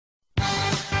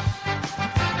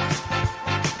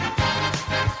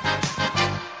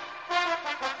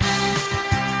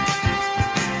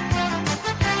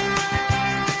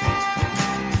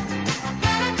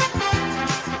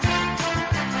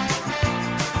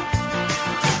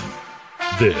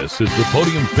This is the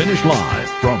Podium Finish Live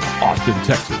from Austin,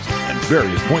 Texas, and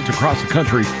various points across the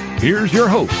country. Here's your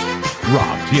host,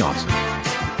 Rob Tiongson.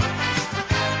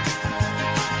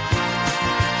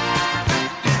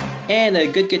 And a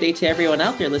good day to everyone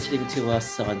out there listening to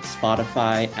us on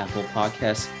Spotify, Apple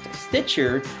Podcasts,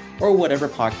 Stitcher, or whatever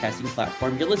podcasting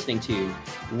platform you're listening to.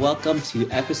 Welcome to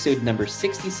episode number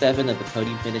 67 of the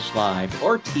Podium Finish Live,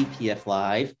 or TPF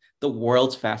Live, the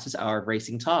world's fastest hour of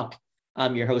racing talk.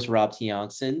 I'm your host, Rob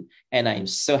Tiongson, and I am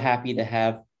so happy to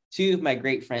have two of my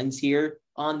great friends here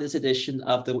on this edition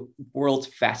of the world's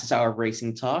fastest hour of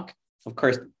racing talk. Of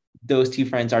course, those two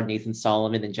friends are Nathan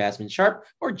Solomon and Jasmine Sharp,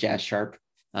 or Jazz Sharp,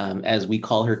 as we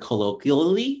call her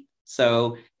colloquially.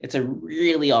 So it's a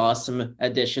really awesome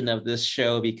edition of this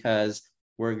show because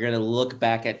we're going to look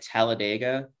back at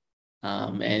Talladega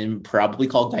and probably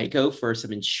call Geico for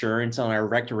some insurance on our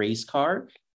wrecked race car.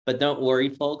 But don't worry,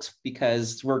 folks,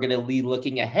 because we're going to be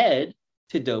looking ahead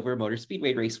to Dover Motor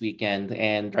Speedway race weekend.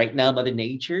 And right now, Mother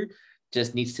Nature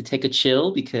just needs to take a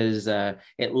chill because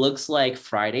it looks like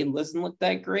Friday doesn't look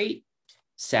that great.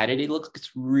 Saturday looks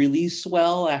really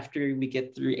swell after we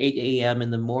get through 8 a.m.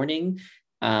 in the morning.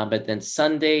 But then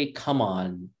Sunday, come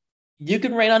on. You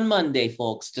can rain on Monday,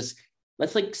 folks. Just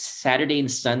let's like Saturday and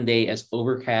Sunday as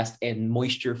overcast and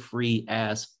moisture-free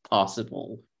as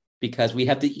possible, because we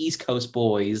have the East Coast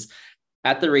boys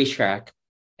at the racetrack.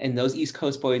 And those East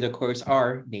Coast boys, of course,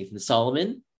 are Nathan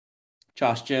Solomon,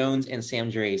 Josh Jones, and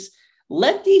Sam Drace.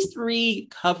 Let these three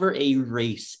cover a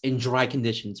race in dry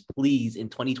conditions, please, in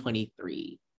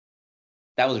 2023.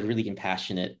 That was really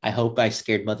impassionate. I hope I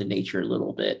scared Mother Nature a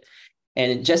little bit.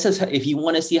 And just as if you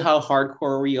want to see how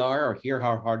hardcore we are or hear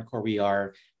how hardcore we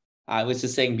are, I was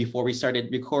just saying before we started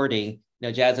recording,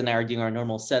 Jazz and I are doing our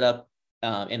normal setup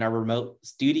in our remote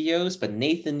studios, but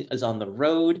Nathan is on the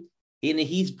road and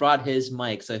he's brought his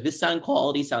mic. So if his sound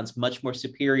quality sounds much more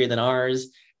superior than ours,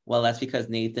 well, that's because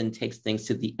Nathan takes things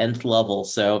to the nth level.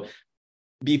 So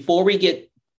before we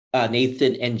get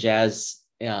Nathan and Jazz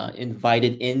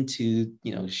invited in to,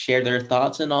 share their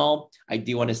thoughts and all, I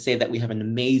do want to say that we have an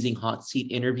amazing hot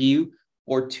seat interview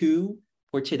or two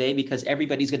for today, because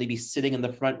everybody's going to be sitting in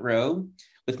the front row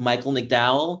with Michael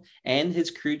McDowell and his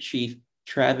crew chief,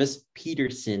 Travis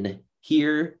Peterson,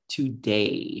 here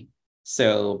today.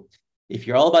 So if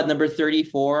you're all about number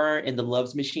 34 in the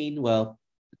Loves Machine, well,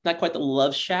 it's not quite the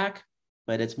Love Shack,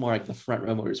 but it's more like the Front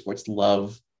Row Motorsports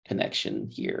love connection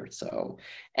here. So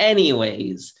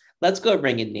anyways, let's go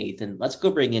bring in Nathan. Let's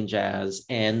go bring in Jazz.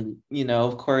 And,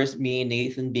 of course, me and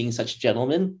Nathan being such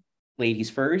gentlemen, ladies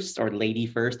first, or lady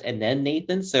first, and then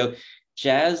Nathan. So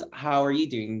how are you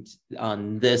doing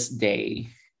on this day?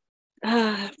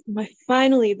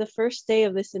 Finally, the first day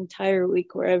of this entire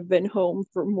week where I've been home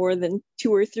for more than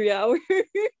 2 or 3 hours.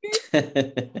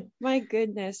 My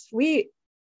goodness.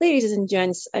 Ladies and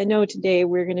gents, I know today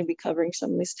we're going to be covering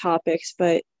some of these topics,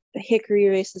 but the Hickory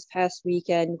race this past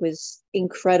weekend was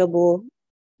incredible.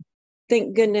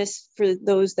 Thank goodness for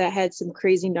those that had some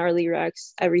crazy gnarly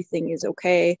wrecks. Everything is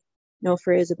okay. No,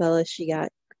 for Isabella, she got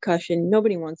concussion.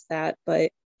 Nobody wants that,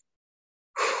 but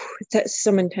it's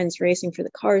some intense racing for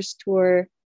the Cars Tour.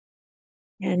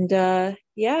 And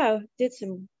did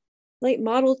some late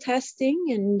model testing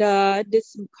and did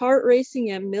some kart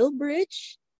racing at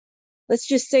Millbridge. Let's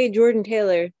just say Jordan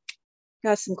Taylor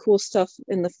got some cool stuff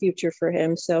in the future for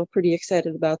him. So pretty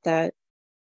excited about that.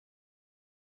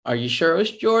 Are you sure it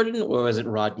was Jordan or was it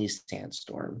Rodney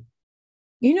Sandstorm?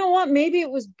 You know what? Maybe it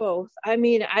was both. I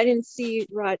mean, I didn't see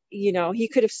Rod, he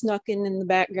could have snuck in the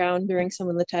background during some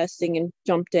of the testing and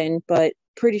jumped in, but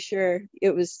pretty sure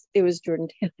it was Jordan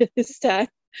Taylor this time.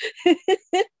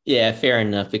 Yeah, fair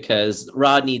enough, because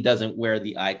Rodney doesn't wear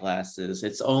the eyeglasses.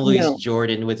 It's always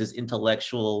Jordan with his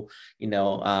intellectual,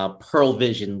 pearl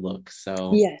vision look.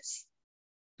 So yes,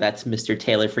 that's Mr.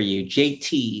 Taylor for you,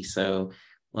 JT. So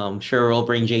I'm sure we'll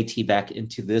bring JT back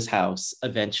into this house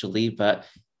eventually, but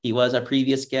he was a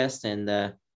previous guest, and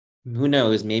who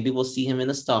knows, maybe we'll see him in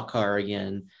a stock car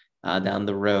again down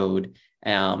the road.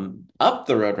 Up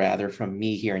the road, rather, from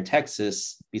me here in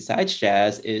Texas, besides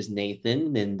Jazz, is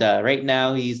Nathan. And right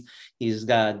now he's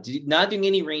not doing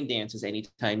any rain dances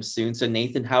anytime soon. So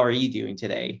Nathan, how are you doing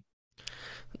today?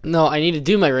 No, I need to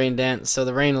do my rain dance so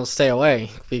the rain will stay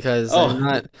away, because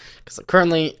I'm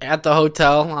currently at the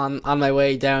hotel on my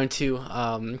way down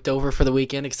to Dover for the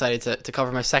weekend. Excited to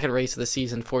cover my second race of the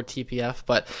season for TPF,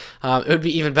 but it would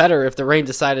be even better if the rain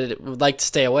decided it would like to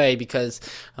stay away, because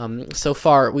so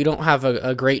far we don't have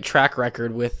a great track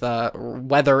record with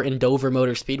weather in Dover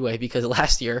Motor Speedway, because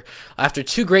last year, after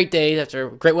 2 great days, after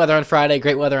great weather on Friday,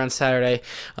 great weather on Saturday,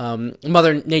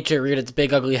 Mother Nature reared its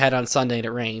big ugly head on Sunday and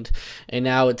it rained, and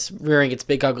now it's rearing its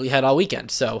big ugly head all weekend.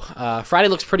 So Friday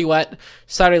looks pretty wet,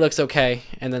 Saturday looks okay,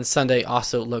 and then Sunday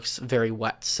also looks very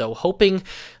wet. So hoping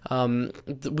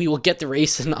we will get the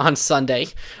race in on Sunday.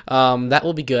 That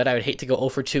will be good. I would hate to go 0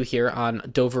 for 2 here on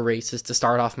Dover races to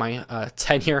start off my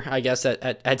tenure, I guess,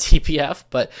 at TPF.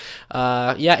 But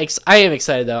yeah, I am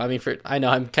excited though. I mean, I know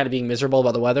I'm kind of being miserable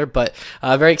about the weather, but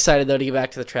very excited though to get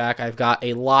back to the track. I've got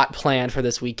a lot planned for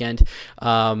this weekend.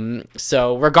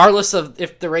 So regardless of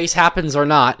if the race happens or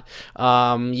not,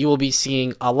 you will be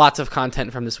seeing lots of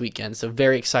content from this weekend. So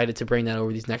very excited to bring that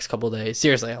over these next couple of days.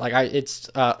 Seriously, it's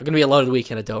going to be a loaded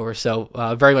weekend at Dover. So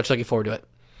very much looking forward to it.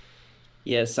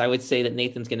 Yes, I would say that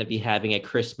Nathan's going to be having a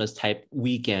Christmas type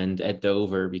weekend at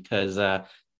Dover because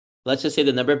let's just say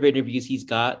the number of interviews he's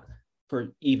got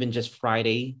for even just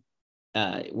Friday,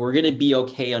 we're going to be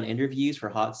okay on interviews for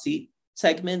hot seat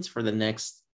segments for the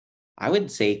next, I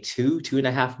would say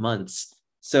 2.5 months.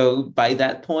 So by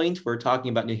that point, we're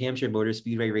talking about New Hampshire Motor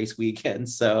Speedway race weekend.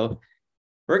 So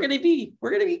we're going to be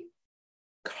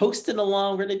coasting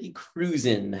along. We're going to be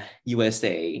cruising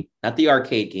USA, not the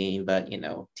arcade game, but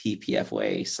TPF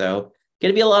way. So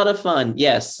going to be a lot of fun.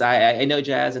 Yes, I know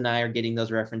Jazz and I are getting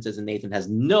those references, and Nathan has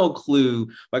no clue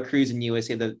what cruising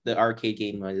USA the arcade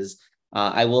game was.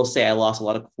 I will say I lost a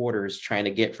lot of quarters trying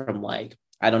to get from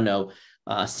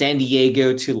San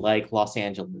Diego to Los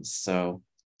Angeles. So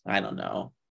I don't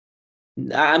know.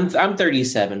 I'm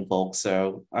 37, folks,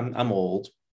 so I'm old,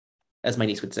 as my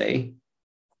niece would say.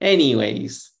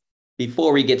 Anyways,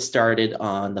 before we get started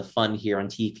on the fun here on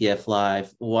TPF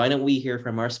Live, why don't we hear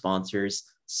from our sponsors,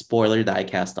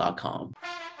 SpoilerDiecast.com.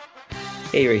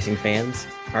 Hey racing fans,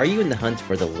 are you in the hunt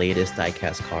for the latest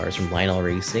diecast cars from Lionel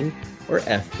Racing, or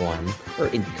F1, or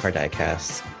IndyCar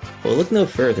diecasts? Well, look no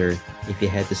further. If you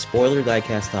head to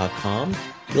SpoilerDiecast.com,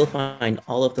 you'll find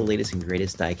all of the latest and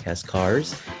greatest diecast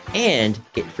cars and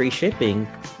get free shipping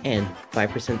and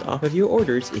 5% off of your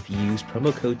orders if you use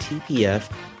promo code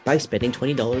TPF by spending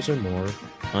 $20 or more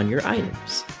on your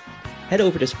items. Head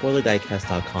over to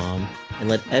SpoilerDiecast.com and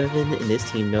let Evan and his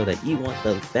team know that you want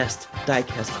the best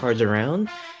diecast cars around.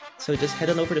 So just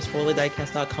head on over to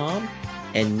SpoilerDiecast.com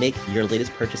and make your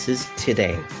latest purchases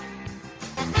today.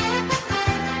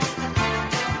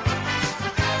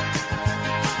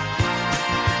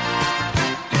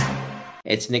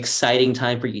 It's an exciting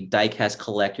time for you diecast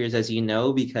collectors, as you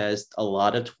know, because a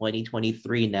lot of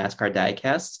 2023 NASCAR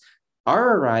diecasts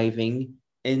are arriving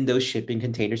in those shipping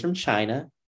containers from China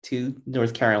to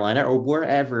North Carolina or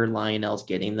wherever Lionel's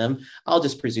getting them. I'll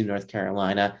just presume North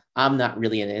Carolina. I'm not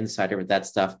really an insider with that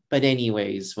stuff. But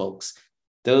anyways, folks,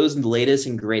 those latest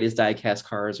and greatest diecast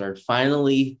cars are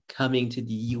finally coming to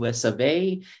the US of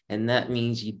A, and that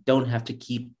means you don't have to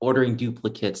keep ordering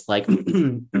duplicates like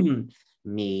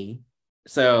me.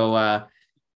 So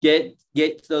get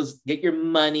your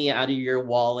money out of your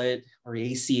wallet or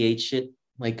ACH it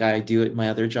like I do at my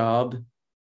other job,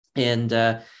 and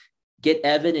get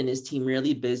Evan and his team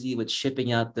really busy with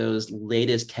shipping out those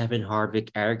latest Kevin Harvick,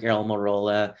 Eric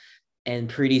Almirola, and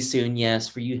pretty soon, yes,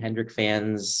 for you Hendrick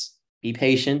fans, be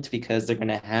patient because they're going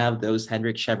to have those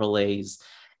Hendrick Chevrolets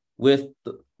with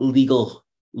legal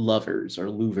lovers or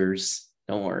louvers.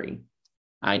 Don't worry.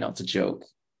 I know it's a joke.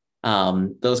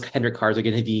 Those Hendrick cars are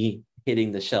going to be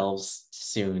hitting the shelves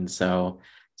soon. So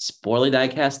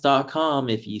SpoilerDiecast.com,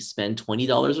 if you spend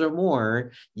 $20 or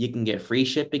more, you can get free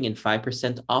shipping and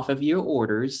 5% off of your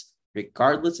orders,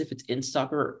 regardless if it's in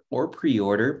stock or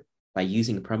pre-order, by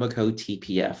using the promo code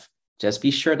TPF. Just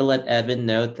be sure to let Evan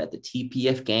know that the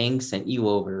TPF gang sent you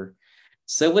over.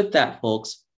 So with that,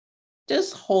 folks,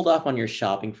 just hold off on your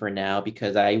shopping for now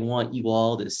because I want you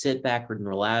all to sit back and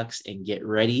relax and get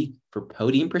ready for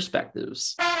Podium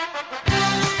Perspectives.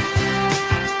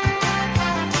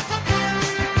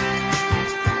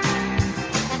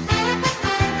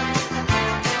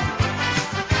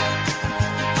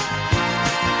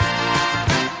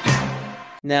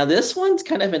 Now, this one's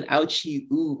kind of an ouchie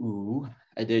ooh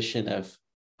edition of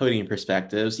Podium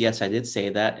Perspectives. Yes, I did say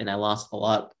that, and I lost a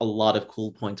lot of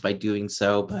cool points by doing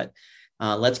so, but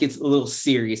let's get a little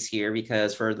serious here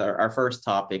because for our first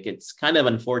topic, it's kind of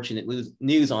unfortunate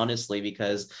news, honestly,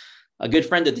 because a good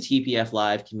friend of the TPF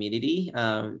Live community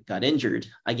got injured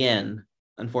again,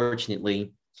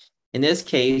 unfortunately. In this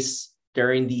case,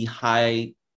 during the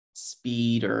high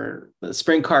speed or the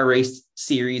sprint car race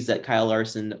series that Kyle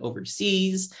Larson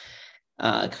oversees,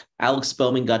 Alex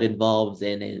Bowman got involved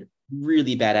in a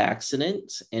really bad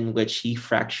accident in which he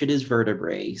fractured his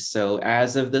vertebrae. So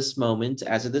as of this moment,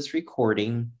 as of this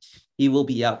recording, he will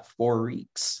be out 4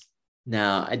 weeks.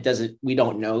 Now, we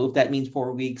don't know if that means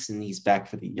 4 weeks and he's back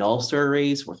for the All-Star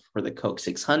race or for the Coke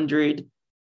 600.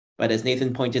 But as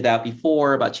Nathan pointed out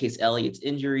before about Chase Elliott's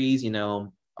injuries,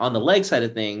 on the leg side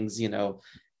of things,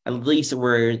 at least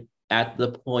we're at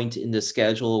the point in the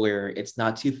schedule where it's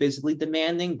not too physically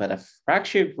demanding, but a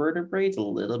fractured vertebrae is a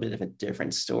little bit of a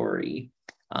different story.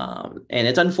 And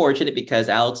it's unfortunate because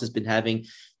Alex has been having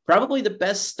probably the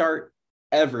best start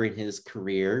ever in his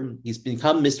career. He's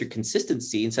become Mr.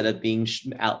 Consistency instead of being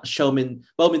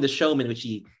Bowman the Showman, which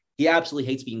he absolutely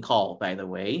hates being called, by the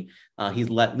way. He's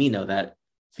let me know that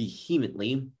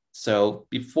vehemently. So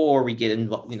before we get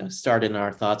started in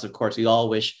our thoughts, of course, we all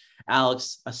wish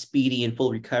Alex a speedy and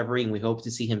full recovery, and we hope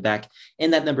to see him back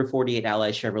in that number 48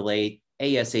 Ally Chevrolet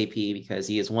ASAP, because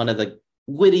he is one of the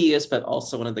wittiest, but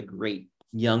also one of the great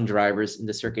young drivers in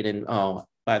the circuit. And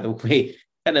by the way,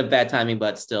 kind of bad timing,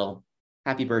 but still,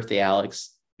 happy birthday,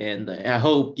 Alex. And I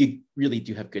hope you really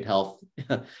do have good health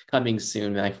coming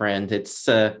soon, my friend. It's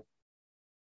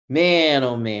man,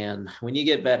 oh man, when you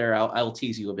get better, I'll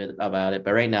tease you a bit about it.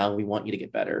 But right now, we want you to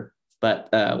get better. But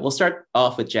we'll start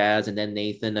off with Jazz and then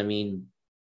Nathan. I mean,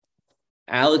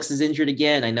 Alex is injured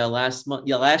again. I know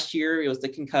last year it was the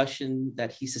concussion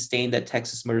that he sustained at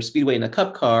Texas Motor Speedway in a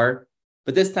Cup car.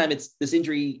 But this time this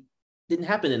injury didn't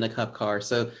happen in a Cup car.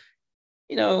 So,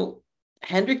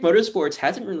 Hendrick Motorsports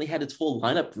hasn't really had its full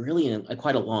lineup really in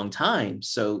quite a long time.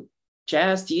 So,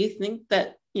 Jazz, do you think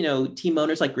that, team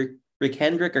owners like Rick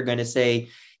Hendrick are going to say,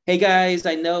 hey, guys,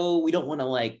 I know we don't want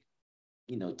to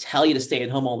tell you to stay at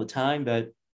home all the time,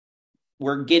 but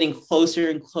we're getting closer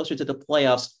and closer to the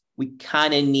playoffs. We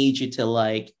kind of need you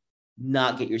to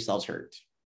not get yourselves hurt.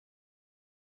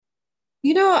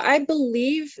 I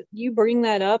believe you bring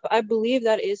that up. I believe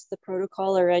that is the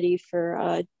protocol already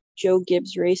for Joe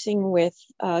Gibbs Racing with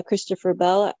Christopher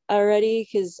Bell already,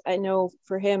 because I know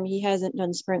for him, he hasn't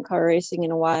done sprint car racing in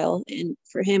a while. And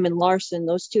for him and Larson,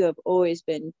 those two have always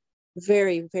been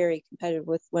very, very competitive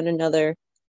with one another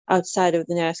outside of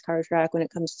the NASCAR track when it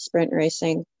comes to sprint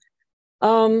racing.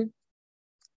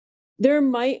 There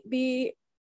might be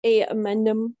a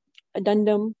addendum, I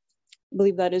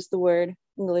believe that is the word.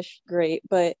 English, great.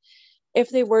 But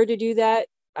if they were to do that,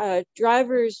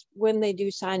 drivers, when they do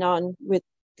sign on with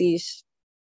these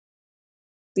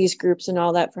groups and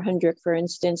all that, for Hendrick, for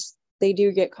instance, they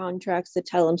do get contracts that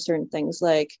tell them certain things.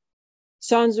 Like,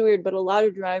 sounds weird, but a lot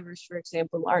of drivers, for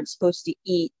example, aren't supposed to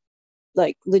eat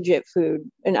legit food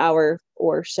an hour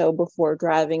or so before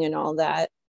driving and all that.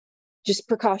 Just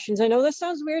precautions. I know that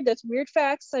sounds weird. That's weird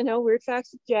facts. I know, weird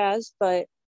facts with Jazz, but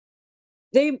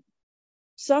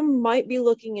some might be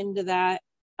looking into that,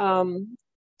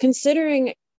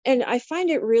 considering, and I find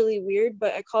it really weird,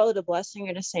 but I call it a blessing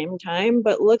at the same time.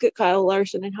 But look at Kyle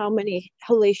Larson and how many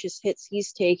hellacious hits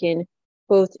he's taken,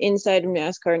 both inside of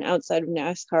NASCAR and outside of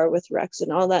NASCAR with wrecks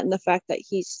and all that, and the fact that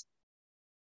he's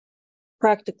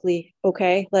practically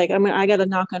okay. I got to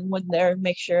knock on wood there and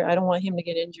make sure. I don't want him to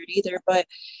get injured either. But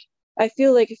I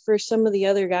feel like for some of the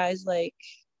other guys,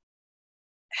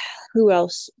 who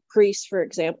else? Priest, for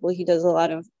example, he does a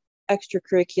lot of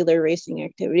extracurricular racing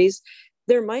activities.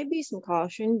 There might be some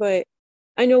caution, but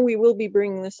I know we will be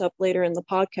bringing this up later in the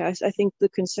podcast. I think the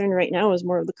concern right now is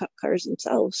more of the Cup cars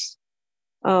themselves.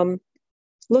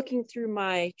 Looking through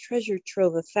my treasure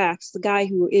trove of facts, the guy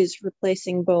who is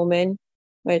replacing Bowman,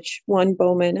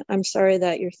 Bowman, I'm sorry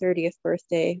that your 30th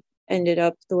birthday ended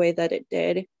up the way that it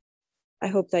did. I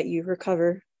hope that you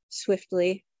recover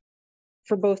swiftly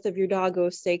for both of your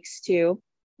doggo's sakes too.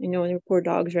 I know your poor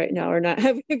dogs right now are not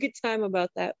having a good time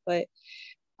about that, but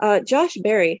Josh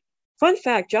Berry, fun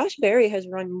fact, Josh Berry has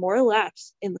run more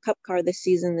laps in the Cup car this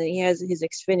season than he has in his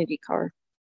Xfinity car.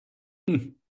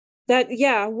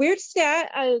 Weird stat.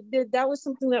 That was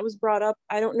something that was brought up.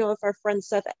 I don't know if our friend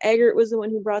Seth Eggert was the one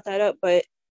who brought that up, but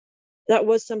that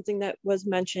was something that was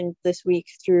mentioned this week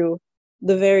through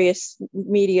the various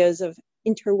medias of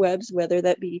interwebs, whether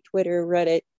that be Twitter,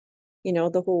 Reddit,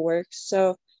 the whole works.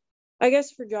 So I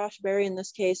guess for Josh Berry in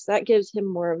this case, that gives him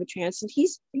more of a chance, and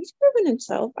he's proven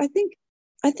himself. I think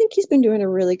he's been doing a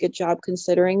really good job,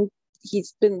 considering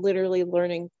he's been literally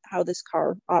learning how this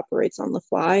car operates on the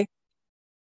fly.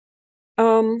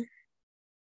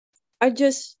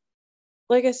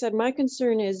 Like I said, my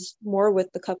concern is more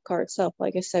with the Cup car itself,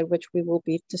 like I said, which we will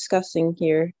be discussing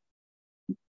here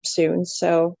soon.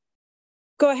 So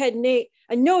go ahead, Nate.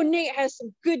 I know Nate has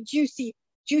some good juicy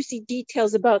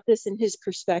details about this in his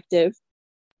perspective.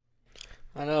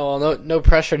 I know, well, no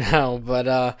pressure now, but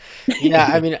yeah,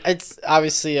 I mean, it's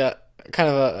obviously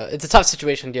it's a tough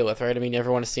situation to deal with, right? I mean, you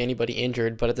never want to see anybody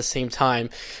injured, but at the same time,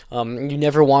 you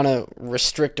never want to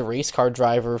restrict a race car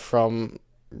driver from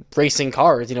racing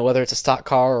cars, whether it's a stock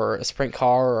car or a sprint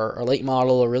car or a late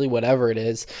model or really whatever it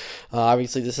is.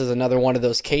 Obviously, this is another one of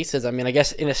those cases. I mean, I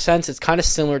guess in a sense, it's kind of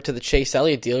similar to the Chase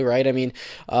Elliott deal, right? I mean,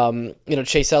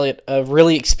 Chase Elliott, a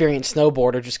really experienced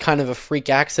snowboarder, just kind of a freak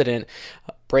accident,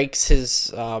 breaks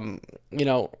his,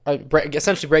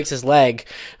 essentially breaks his leg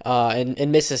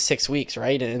and misses 6 weeks,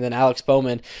 right? And then Alex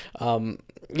Bowman,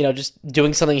 just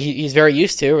doing something he's very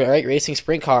used to, right? Racing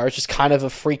sprint cars, just kind of a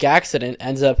freak accident,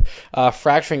 ends up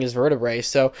fracturing his vertebrae.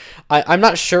 So I'm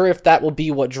not sure if that will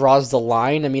be what draws the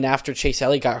line. I mean, after Chase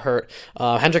Elliott got hurt,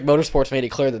 Hendrick Motorsports made it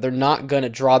clear that they're not going to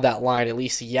draw that line, at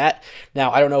least yet.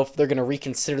 Now, I don't know if they're going to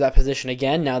reconsider that position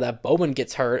again now that Bowman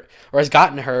gets hurt or has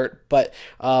gotten hurt. But,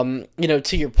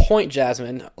 to your point,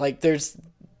 Jasmine, like there's,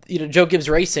 Joe Gibbs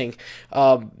Racing,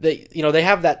 they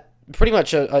have that pretty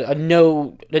much a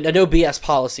no BS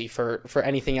policy for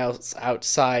anything else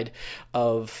outside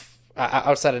of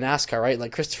NASCAR, right?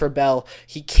 Like Christopher Bell,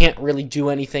 he can't really do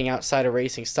anything outside of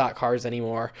racing stock cars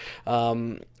anymore.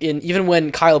 Even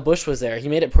when Kyle Busch was there, he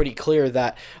made it pretty clear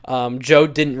that Joe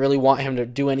didn't really want him to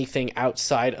do anything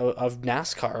outside of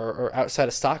NASCAR or outside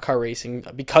of stock car racing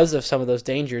because of some of those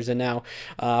dangers. And now,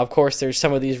 of course, there's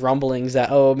some of these rumblings that,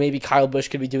 maybe Kyle Busch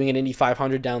could be doing an Indy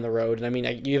 500 down the road. And I mean,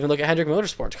 you even look at Hendrick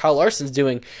Motorsports. Kyle Larson's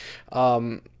doing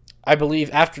I believe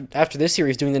after this year,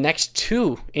 he's doing the next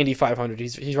 2 Indy 500.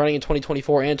 He's running in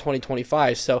 2024 and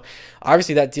 2025. So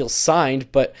obviously that deal's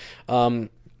signed, but I'll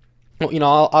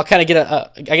kind of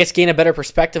gain a better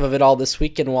perspective of it all this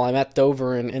weekend while I'm at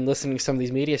Dover and listening to some of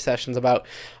these media sessions about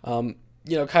kind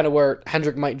of where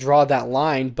Hendrick might draw that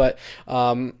line. But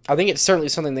I think it's certainly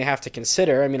something they have to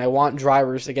consider. I mean, I want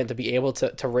drivers, again, to be able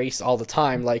to race all the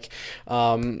time. Like,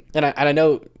 and I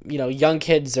know, young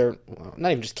kids are, well,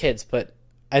 not even just kids, but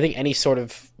I think any sort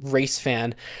of race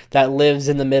fan that lives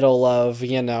in the middle of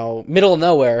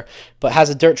nowhere, but has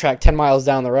a dirt track 10 miles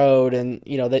down the road, and,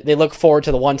 they look forward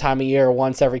to the one time a year or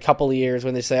once every couple of years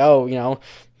when they say,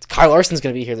 Kyle Larson's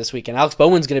going to be here this weekend, Alex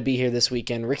Bowman's going to be here this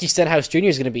weekend, Ricky Stenhouse Jr.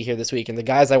 is going to be here this weekend. The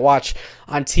guys I watch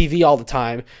on TV all the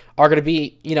time are going to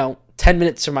be, 10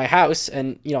 minutes from my house,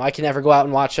 and, I can never go out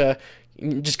and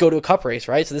just go to a cup race,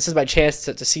 right? So this is my chance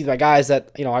to see my guys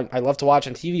that I love to watch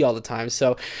on TV all the time.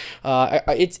 So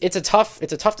it's a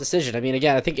tough decision. I mean,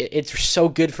 again, I think it's so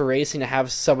good for racing to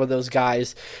have some of those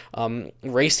guys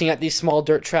racing at these small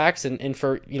dirt tracks and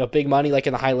for big money, like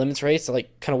in the high limits race,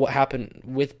 like kind of what happened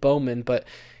with Bowman. But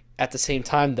at the same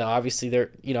time, though, obviously their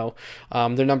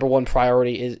number one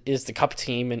priority is the Cup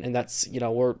team, and that's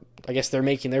I guess they're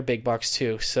making their big bucks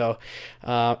too. So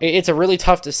it's a really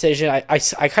tough decision. I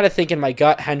kind of think in my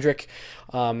gut, Hendrick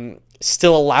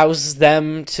still allows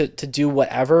them to do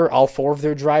whatever, all 4 of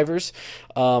their drivers.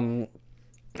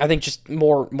 I think just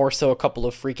more so a couple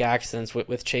of freak accidents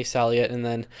with Chase Elliott and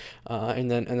then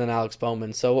Alex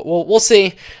Bowman. So we'll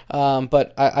see.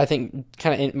 But I think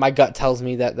kind of my gut tells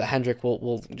me that Hendrick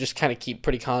will just kind of keep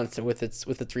pretty constant with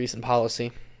its recent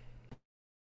policy.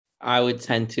 I would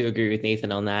tend to agree with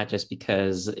Nathan on that, just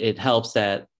because it helps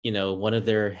that, one of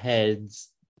their heads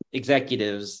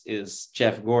executives is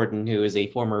Jeff Gordon, who is a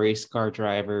former race car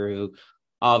driver who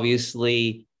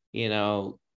obviously,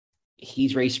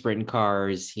 he's raced sprint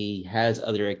cars. He has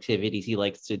other activities he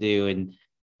likes to do.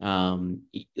 And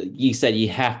you said you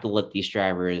have to let these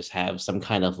drivers have some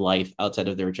kind of life outside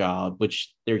of their job,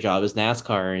 which their job is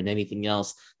NASCAR, and anything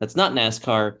else that's not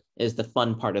NASCAR is the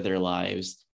fun part of their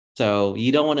lives. So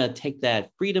you don't want to take that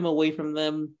freedom away from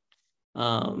them.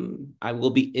 I will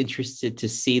be interested to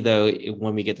see, though,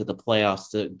 when we get to the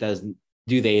playoffs,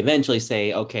 do they eventually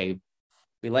say, okay,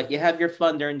 we let you have your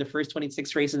fun during the first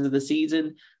 26 races of the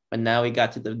season, but now we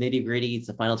got to the nitty gritty. It's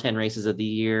the final 10 races of the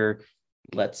year.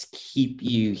 Let's keep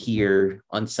you here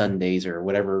on Sundays or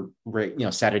whatever,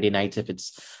 Saturday nights, if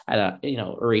it's at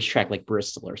a racetrack like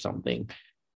Bristol or something.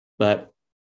 But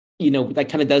that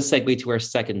kind of does segue to our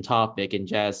second topic, and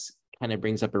Jazz kind of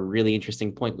brings up a really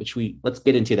interesting point, which let's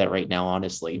get into that right now,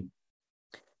 honestly.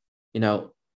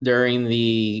 During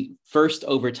the first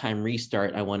overtime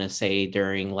restart, I want to say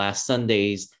during last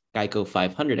Sunday's Geico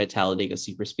 500 at Talladega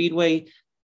Superspeedway,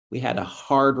 we had a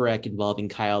hard wreck involving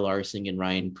Kyle Larson and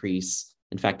Ryan Preece.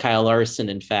 In fact, Kyle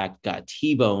Larson, got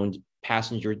T-boned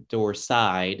passenger door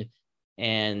side.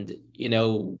 And,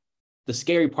 the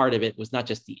scary part of it was not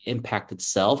just the impact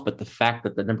itself, but the fact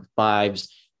that the number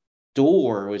 5's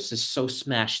door was just so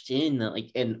smashed in,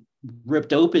 and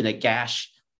ripped open a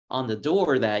gash on the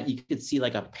door that you could see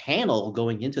like a panel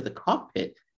going into the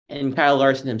cockpit. And Kyle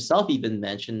Larson himself even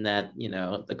mentioned that,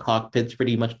 the cockpit's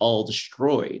pretty much all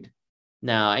destroyed.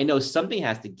 Now, I know something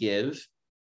has to give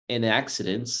in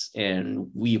accidents, and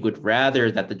we would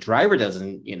rather that the driver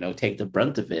doesn't, take the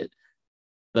brunt of it.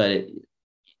 but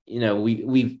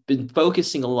we've been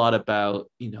focusing a lot about,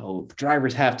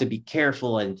 drivers have to be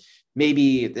careful, and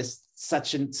maybe this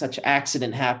such and such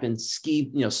accident happens,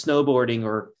 snowboarding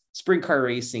or sprint car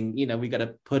racing, we got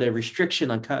to put a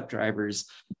restriction on Cup drivers'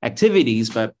 activities.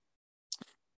 But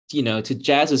to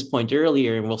Jazz's point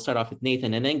earlier, and we'll start off with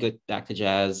Nathan and then go back to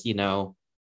Jazz,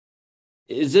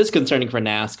 is this concerning for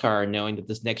NASCAR, knowing that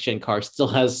this next gen car still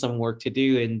has some work to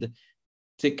do? And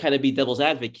to kind of be devil's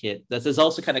advocate, this is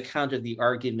also kind of counter the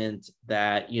argument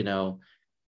that,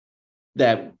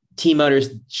 that team owners,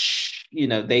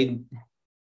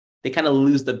 they kind of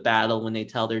lose the battle when they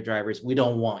tell their drivers, we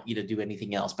don't want you to do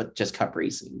anything else but just Cup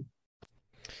racing.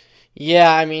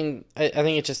 Yeah, I mean, I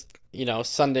think it's just,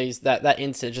 Sunday's that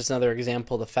incident, just another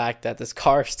example of the fact that this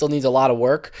car still needs a lot of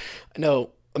work. I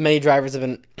know many drivers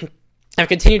have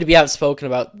continued to be outspoken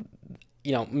about,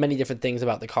 many different things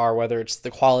about the car, whether it's the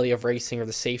quality of racing or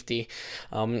the safety.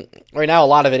 Right now, a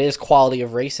lot of it is quality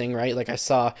of racing, right? Like I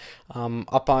saw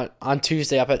up on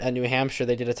Tuesday up at New Hampshire,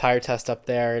 they did a tire test up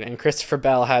there, and Christopher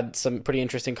Bell had some pretty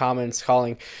interesting comments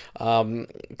calling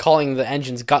the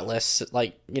engines gutless,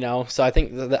 so I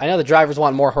think I know the drivers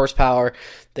want more horsepower.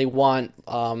 They want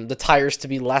the tires to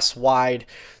be less wide.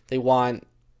 They want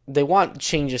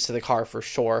changes to the car for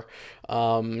sure.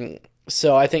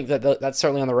 So I think that's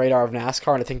certainly on the radar of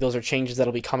NASCAR, and I think those are changes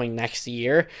that'll be coming next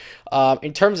year.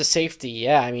 In terms of safety,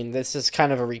 yeah, I mean, this is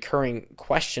kind of a recurring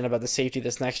question about the safety of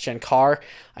this next-gen car.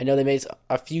 I know they made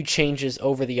a few changes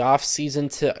over the off-season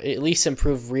to at least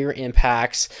improve rear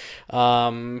impacts,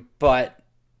 but,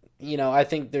 I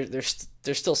think there's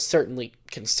still certainly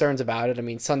concerns about it. I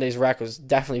mean, Sunday's wreck was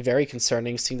definitely very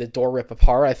concerning, seeing the door rip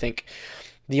apart. I think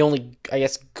the only,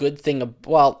 good thing,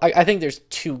 I think there's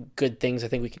two good things I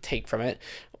think we could take from it.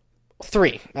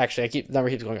 Three, actually. Number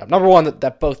keeps going up. Number one,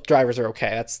 that both drivers are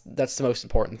okay. That's the most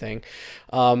important thing.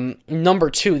 Number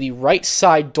two, the right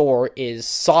side door is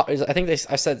soft. I think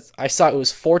I saw it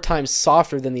was 4 times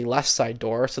softer than the left side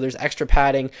door. So there's extra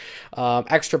padding,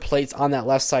 extra plates on that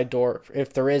left side door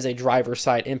if there is a driver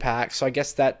side impact. So I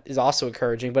guess that is also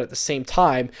encouraging. But at the same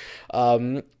time,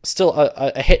 still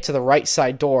a hit to the right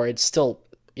side door, it's still,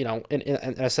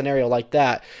 in a scenario like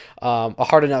that, a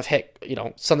hard enough hit,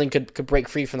 something could break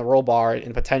free from the roll bar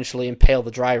and potentially impale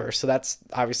the driver. So that's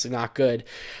obviously not good.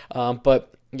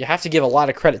 But you have to give a lot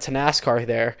of credit to NASCAR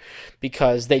there,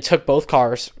 because they took both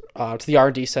cars to the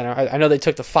R&D center. I know they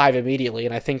took the 5 immediately,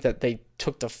 and I think that they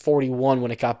took the 41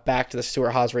 when it got back to the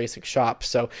Stewart-Haas Racing shop.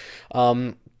 So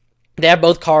they have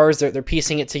both cars. They're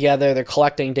piecing it together. They're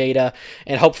collecting data,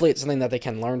 and hopefully it's something that they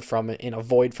can learn from and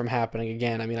avoid from happening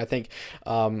again. I mean, I think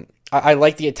I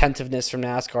like the attentiveness from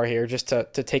NASCAR here, just to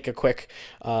take a quick,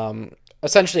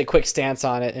 essentially a quick stance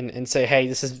on it and say, hey,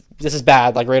 this is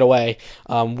bad, like right away.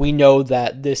 We know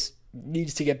that this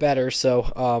needs to get better,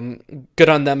 so good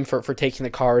on them for taking the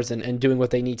cars and doing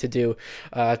what they need to do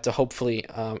to hopefully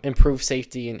improve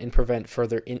safety and prevent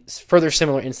further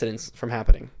similar incidents from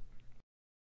happening.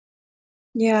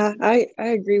 Yeah, I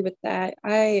agree with that.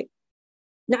 NASCAR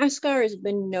has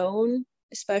been known,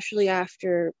 especially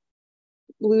after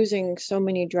losing so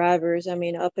many drivers. I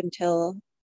mean, up until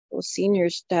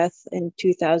Senior's death in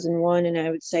 2001, and I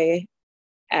would say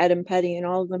Adam Petty and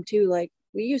all of them too. Like,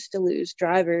 we used to lose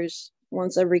drivers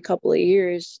once every couple of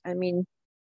years. I mean,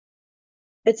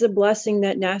 it's a blessing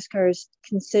that NASCAR has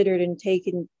considered and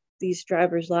taken these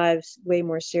drivers' lives way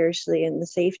more seriously and the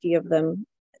safety of them.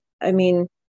 I mean,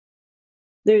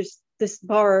 there's this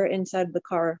bar inside the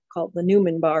car called the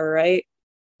Newman bar, right?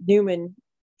 Newman,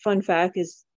 fun fact,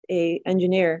 is a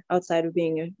engineer outside of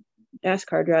being a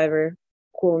NASCAR driver.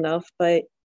 Cool enough. But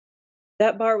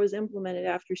that bar was implemented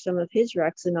after some of his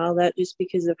wrecks and all that, just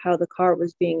because of how the car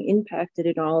was being impacted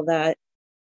and all that.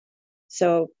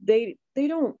 So they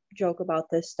don't joke about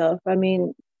this stuff. I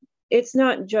mean, it's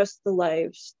not just the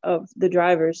lives of the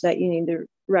drivers that you need to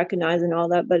recognize and all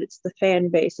that, but it's the fan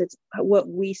base. It's what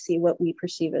we see, what we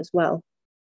perceive as well.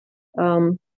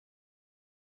 I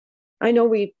know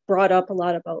we brought up a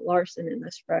lot about Larson in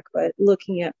this wreck, but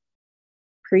looking at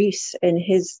Preece and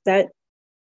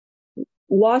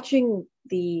watching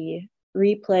the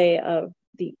replay of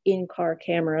the in-car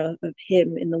camera of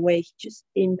him and the way he just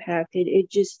impacted,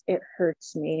 it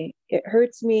hurts me. It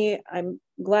hurts me. I'm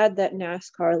glad that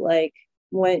NASCAR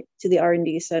went to the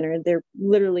R&D center. They're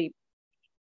literally,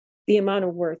 the amount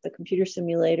of work, the computer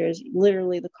simulators,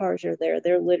 literally the cars are there.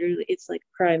 They're literally, it's like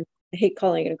crime. I hate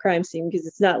calling it a crime scene because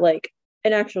it's not like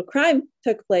an actual crime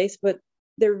took place, but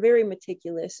they're very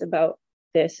meticulous about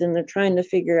this, and they're trying to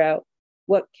figure out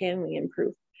what can we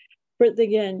improve. But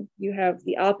again, you have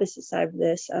the opposite side of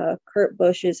this. Kurt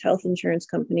Busch's health insurance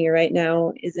company right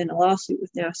now is in a lawsuit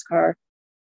with NASCAR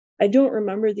I don't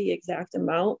remember the exact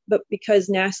amount, but because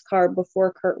NASCAR,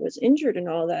 before Kurt was injured and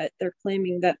all that, they're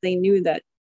claiming that they knew that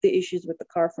the issues with the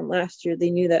car from last year, they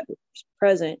knew that was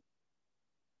present.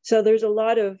 So there is a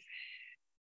lot of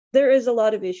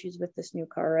issues with this new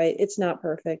car, right? It's not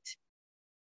perfect.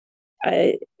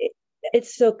 It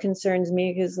still concerns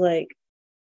me because, like,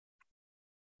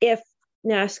 if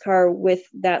NASCAR with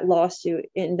that lawsuit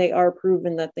and they are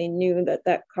proven that they knew that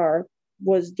that car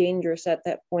was dangerous at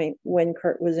that point when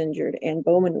Kurt was injured and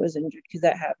Bowman was injured, because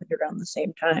that happened around the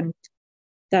same time,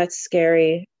 that's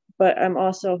scary. But I'm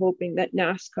also hoping that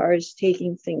NASCAR is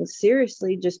taking things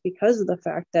seriously, just because of the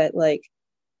fact that, like,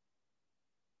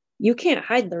 you can't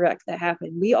hide the wreck that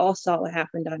happened. We all saw what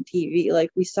happened on TV. Like,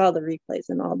 we saw the replays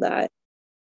and all that.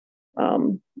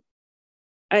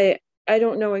 I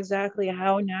don't know exactly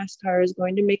how NASCAR is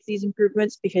going to make these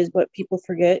improvements, because what people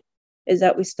forget is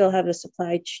that we still have a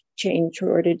supply chain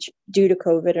shortage due to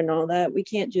COVID and all that. We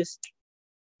can't just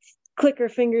click our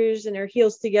fingers and our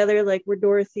heels together like we're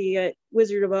Dorothy at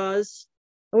Wizard of Oz.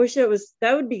 I wish that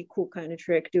would be a cool kind of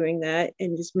trick, doing that,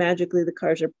 and just magically the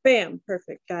cars are bam,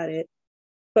 perfect, got it.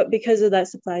 But because of that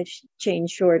supply chain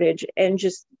shortage, and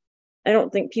just, I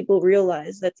don't think people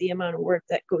realize that the amount of work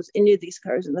that goes into these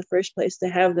cars in the first place to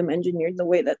have them engineered the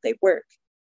way that they work,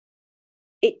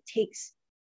 it takes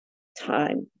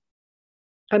time.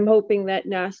 I'm hoping that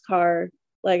NASCAR,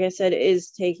 like I said,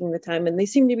 is taking the time, and they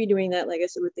seem to be doing that, like I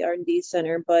said, with the R&D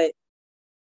center. But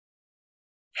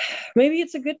maybe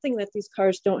it's a good thing that these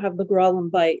cars don't have the growl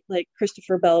and bite, like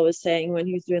Christopher Bell was saying when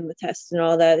he was doing the tests and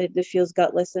all that. It feels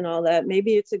gutless and all that.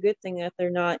 Maybe it's a good thing that they're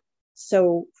not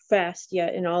so fast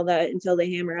yet and all that until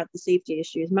they hammer out the safety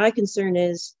issues. My concern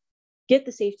is get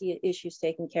the safety issues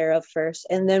taken care of first,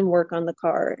 and then work on the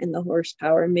car and the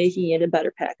horsepower, making it a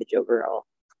better package overall.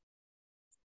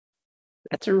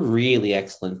 That's a really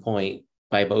excellent point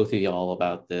by both of y'all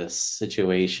about this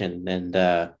situation.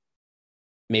 And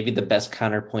maybe the best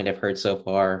counterpoint I've heard so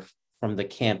far from the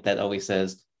camp that always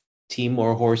says, team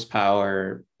more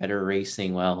horsepower, better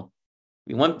racing. Well,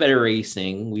 we want better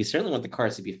racing. We certainly want the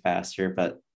cars to be faster,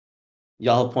 but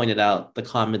y'all have pointed out the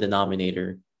common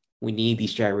denominator. We need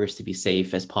these drivers to be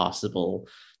safe as possible,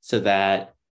 so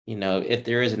that, if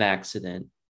there is an accident,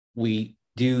 we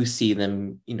do see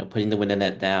them, putting the window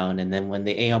net down. And then when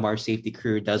the AMR safety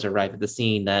crew does arrive at the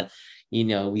scene, that,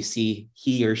 we see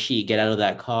he or she get out of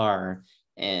that car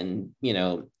and,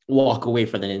 walk away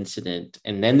from an incident.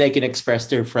 And then they can express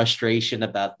their frustration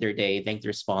about their day, thank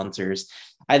their sponsors.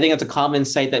 I think it's a common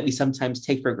sight that we sometimes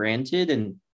take for granted,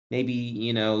 and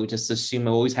maybe, just assume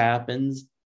it always happens.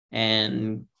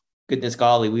 And goodness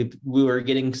golly, we were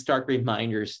getting stark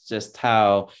reminders just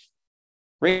how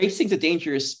racing's a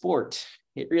dangerous sport.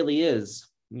 It really is.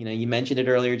 You mentioned it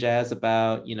earlier, Jazz,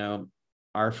 about,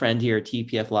 our friend here at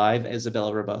TPF Live,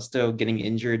 Isabella Robusto, getting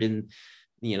injured in,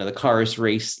 the cars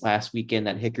race last weekend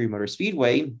at Hickory Motor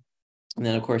Speedway. And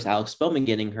then, of course, Alex Bowman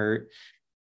getting hurt.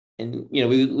 And,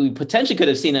 we potentially could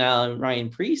have seen Ryan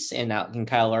Preece and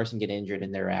Kyle Larson get injured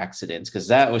in their accidents, because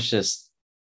that was just,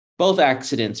 both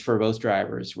accidents for both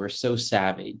drivers were so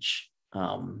savage.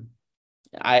 I'm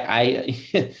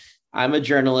a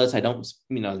journalist. I don't,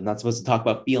 not supposed to talk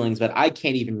about feelings, but I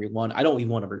can't even I don't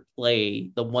even want to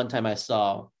replay the one time I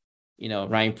saw,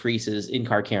 Ryan Preece's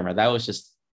in-car camera. That was just,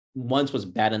 once was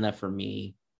bad enough for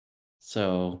me.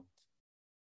 So,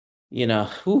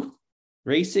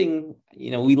 racing,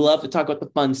 we love to talk about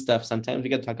the fun stuff. Sometimes we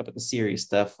got to talk about the serious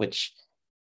stuff, which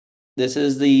this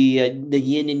is the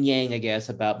yin and yang, I guess,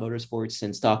 about motorsports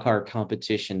and stock car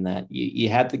competition, that you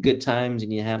have the good times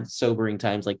and you have sobering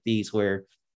times like these, where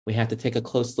we have to take a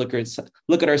close look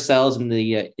at ourselves and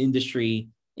the industry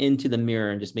into the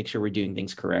mirror, and just make sure we're doing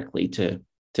things correctly to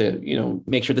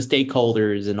make sure the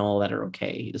stakeholders and all that are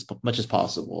okay as much as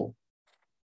possible.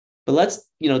 But let's,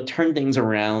 turn things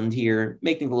around here,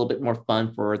 make things a little bit more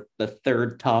fun for the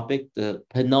third topic, the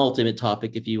penultimate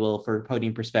topic, if you will, for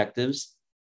Podium Perspectives.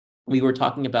 We were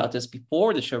talking about this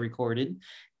before the show recorded,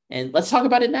 and let's talk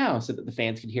about it now so that the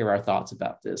fans can hear our thoughts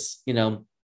about this.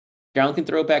 Darlington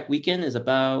Throwback Weekend is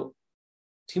about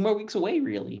 2 more weeks away,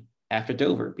 really, after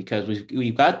Dover, because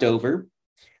we've got Dover,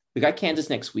 we got Kansas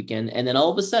next weekend, and then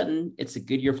all of a sudden it's a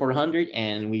Goodyear 400,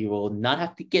 and we will not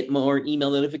have to get more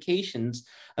email notifications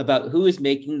about who is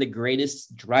making the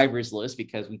greatest drivers list,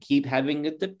 because we keep having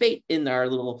a debate in our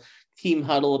little team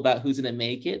huddle about who's going to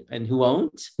make it and who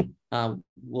won't.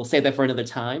 We'll save that for another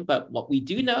time. But what we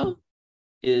do know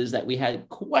is that we had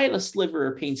quite a sliver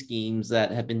of paint schemes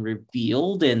that have been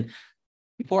revealed. And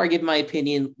before I give my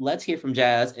opinion, let's hear from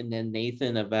Jazz and then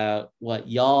Nathan about what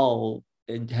y'all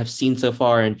have seen so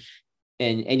far, and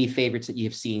any favorites that you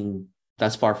have seen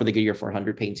thus far for the Goodyear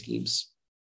 400 paint schemes?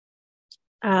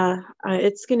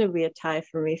 It's going to be a tie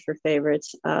for me for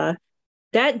favorites.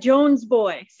 That Jones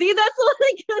boy. See, that's what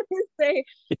I gotta say.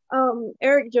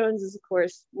 Eric Jones is, of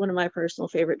course, one of my personal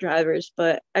favorite drivers,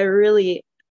 but I really,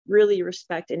 really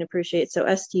respect and appreciate. So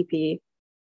STP,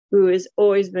 who has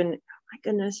always been, oh my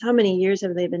goodness, how many years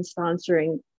have they been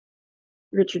sponsoring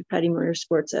Richard Petty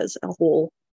Motorsports as a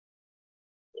whole?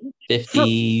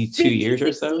 52 years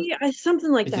or so?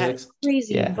 Something like 56? that.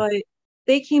 Crazy. Yeah. But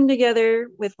they came together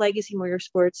with Legacy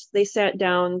Motorsports. They sat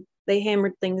down, they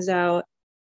hammered things out,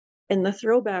 and the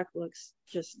throwback looks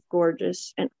just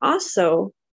gorgeous. And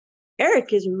also,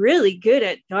 Eric is really good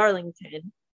at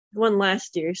Darlington. Won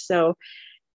last year, so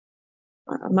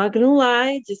I'm not gonna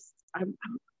lie. I'm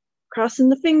crossing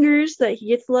the fingers that he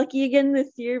gets lucky again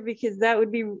this year, because that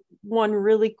would be one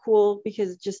really cool,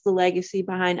 because just the legacy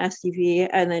behind STV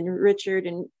and then Richard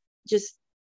and just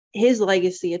his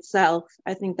legacy itself.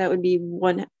 I think that would be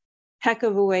one heck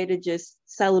of a way to just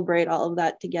celebrate all of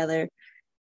that together.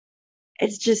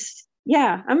 It's just,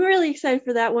 yeah, I'm really excited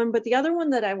for that one. But the other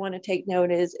one that I want to take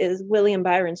note is William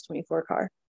Byron's 24 car.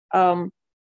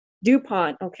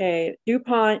 DuPont, okay.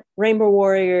 DuPont, Rainbow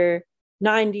Warrior,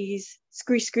 90s,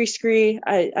 scree.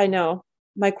 I know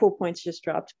my cool points just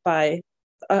dropped by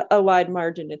a wide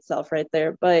margin itself right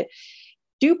there. But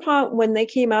DuPont, when they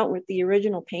came out with the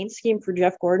original paint scheme for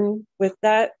Jeff Gordon with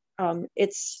that,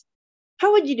 it's,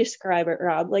 how would you describe it,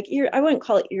 Rob? Like, I wouldn't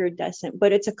call it iridescent,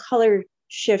 but it's a color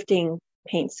shifting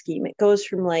paint scheme. It goes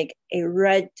from like a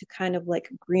red to kind of like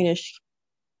a greenish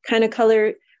kind of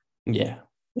color.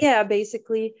 Yeah,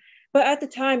 basically. But at the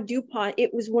time, DuPont,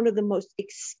 it was one of the most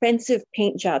expensive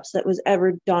paint jobs that was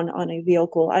ever done on a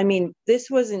vehicle. I mean, this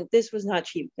was not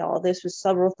cheap, y'all. This was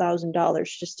several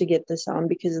 $1,000s just to get this on,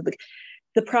 because of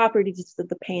the properties of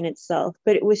the paint itself.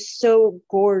 But it was so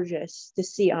gorgeous to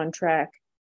see on track,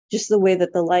 just the way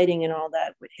that the lighting and all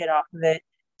that would hit off of it.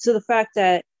 So the fact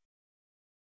that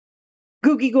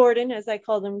Googie Gordon, as I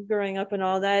called him growing up and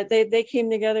all that, they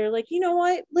came together like, you know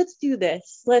what, let's do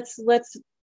this. Let's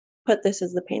put this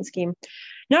as the paint scheme.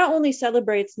 Not only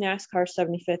celebrates NASCAR's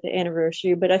 75th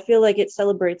anniversary, but I feel like it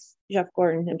celebrates Jeff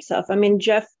Gordon himself. I mean,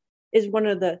 Jeff is one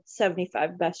of the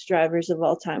 75 best drivers of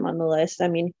all time on the list. I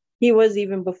mean, he was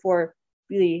even before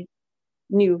the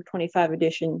new 25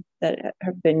 edition that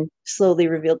have been slowly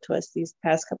revealed to us these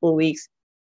past couple of weeks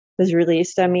was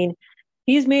released. I mean,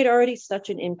 he's made already such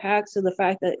an impact. So the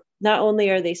fact that not only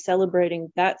are they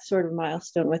celebrating that sort of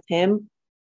milestone with him,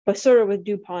 but sort of with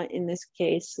DuPont in this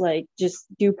case, like, just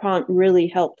DuPont really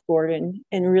helped Gordon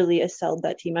and really excelled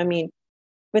that team. I mean,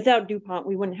 without DuPont,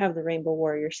 we wouldn't have the Rainbow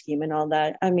Warrior scheme and all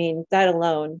that. I mean, that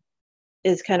alone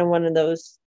is kind of one of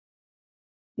those,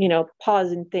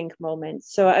 pause and think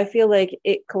moments. So I feel like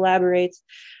it collaborates.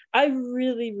 I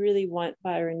really, really want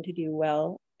Byron to do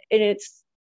well. And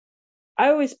I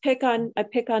always pick on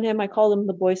him. I call him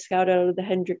the Boy Scout out of the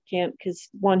Hendrick camp, because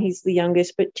one, he's the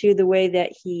youngest, but two, the way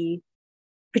that he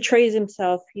portrays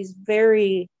himself, he's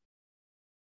very,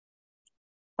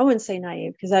 I wouldn't say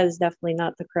naive, because that is definitely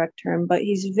not the correct term, but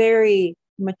he's very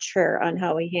mature on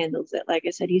how he handles it. Like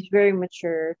I said, he's very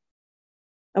mature.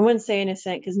 I wouldn't say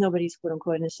innocent, because nobody's quote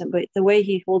unquote innocent, but the way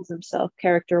he holds himself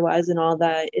character wise and all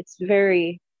that, it's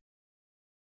very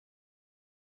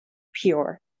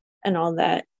pure and all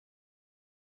that.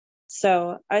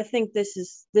 So I think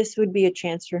this would be a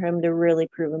chance for him to really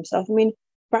prove himself. I mean,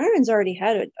 Byron's already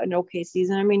had an okay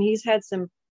season. I mean, he's had some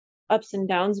ups and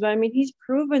downs, but I mean, he's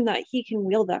proven that he can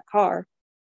wheel that car.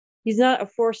 He's not a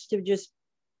force to just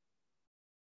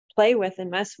play with and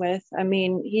mess with. I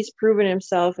mean, he's proven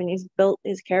himself and he's built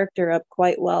his character up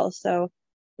quite well. So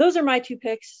those are my two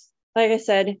picks. Like I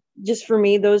said, just for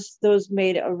me, those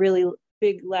made a really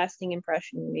big lasting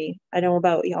impression on me. I don't know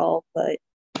about y'all, but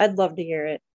I'd love to hear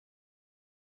it.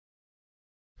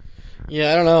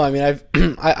 Yeah, I don't know. I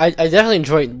mean, I definitely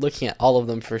enjoyed looking at all of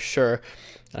them for sure.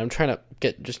 I'm trying to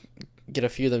get a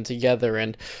few of them together,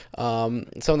 and some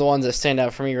of the ones that stand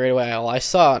out for me right away. I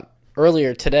saw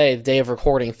earlier today, the day of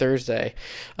recording, Thursday,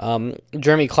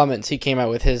 Jeremy Clements, he came out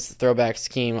with his throwback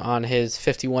scheme on his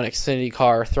 51 Xfinity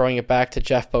car, throwing it back to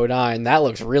Jeff Bodine. That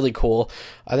looks really cool.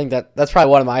 I think that's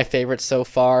probably one of my favorites so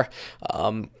far.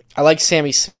 I like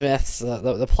Sammy Smith's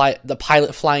the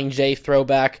Pilot Flying J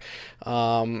throwback.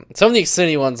 Some of the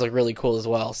Xfinity ones look really cool as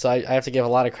well, so I have to give a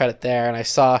lot of credit there. And I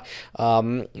saw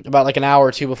about like an hour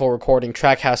or two before recording,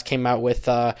 Trackhouse came out with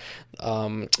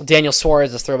Daniel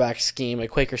Suarez's throwback scheme, a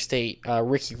Quaker State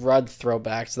Ricky Rudd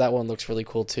throwback, so that one looks really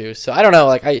cool too. So I don't know,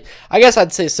 like I guess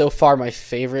I'd say so far my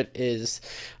favorite is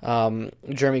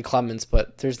Jeremy Clements,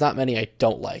 but there's not many I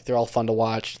don't like. They're all fun to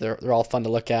watch. They're all fun to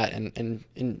look at and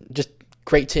just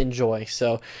great to enjoy.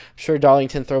 So I'm sure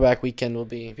Darlington Throwback Weekend will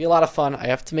be a lot of fun. I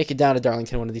have to make it down to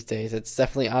Darlington one of these days. It's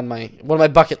definitely on one of my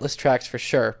bucket list tracks for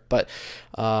sure. But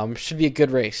should be a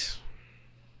good race.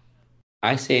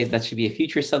 I say that should be a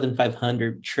future Southern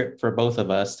 500 trip for both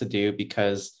of us to do,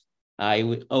 because I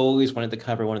always wanted to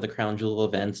cover one of the crown jewel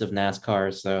events of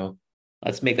NASCAR. So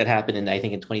let's make that happen. And I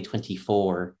think in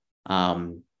 2024,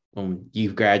 when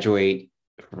you graduate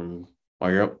from,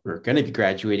 or you're going to be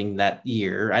graduating that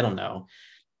year, I don't know,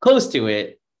 close to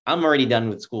it. I'm already done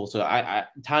with school, so I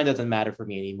time doesn't matter for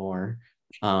me anymore.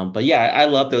 But yeah, I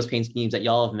love those paint schemes that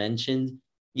y'all have mentioned.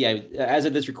 Yeah, as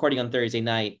of this recording on Thursday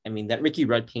night, I mean, that Ricky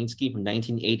Rudd paint scheme from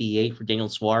 1988 for Daniel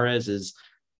Suarez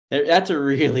that's a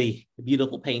really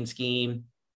beautiful paint scheme.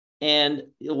 And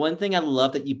one thing I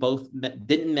love that you both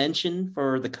didn't mention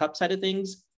for the cup side of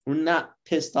things, we're not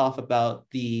pissed off about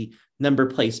the number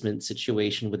placement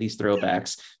situation with these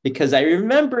throwbacks, because I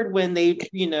remembered when they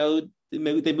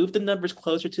moved the numbers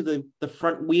closer to the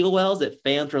front wheel wells, that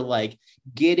fans were like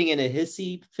getting in a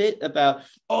hissy fit about,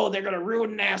 oh, they're going to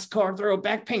ruin NASCAR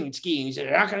throwback paint schemes.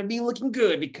 They're not going to be looking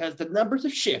good because the numbers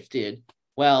have shifted.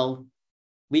 Well,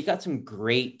 we got some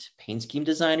great paint scheme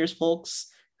designers, folks,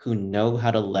 who know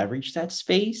how to leverage that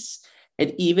space.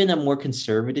 And even a more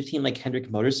conservative team like Hendrick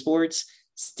Motorsports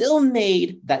still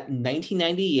made that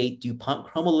 1998 DuPont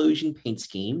Chrome Illusion paint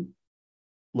scheme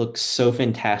look so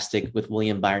fantastic with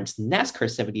William Byron's NASCAR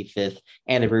 75th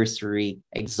anniversary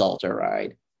Exalta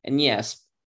ride. And yes,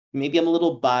 maybe I'm a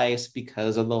little biased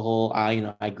because of the whole,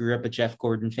 I grew up a Jeff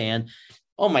Gordon fan.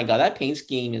 Oh my God, that paint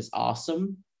scheme is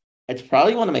awesome. It's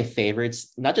probably one of my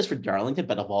favorites, not just for Darlington,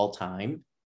 but of all time.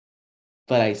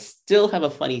 But I still have a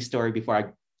funny story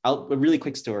a really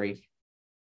quick story.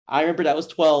 I remember I was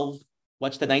 12,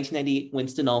 watched the 1998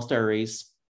 Winston All-Star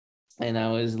race, and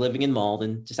I was living in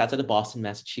Malden, just outside of Boston,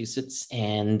 Massachusetts.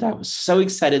 And I was so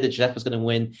excited that Jeff was going to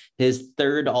win his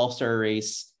third All-Star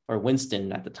race, or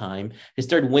Winston at the time, his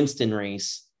third Winston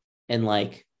race in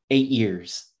like 8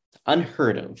 years.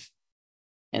 Unheard of.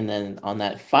 And then on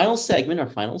that final segment or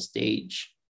final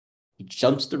stage, he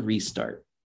jumps the restart.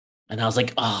 And I was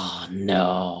like, oh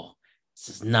no,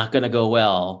 this is not going to go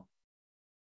well.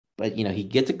 But, he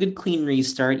gets a good clean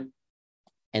restart.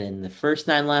 And in the first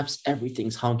 9 laps,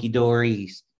 everything's honky-dory.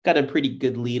 He's got a pretty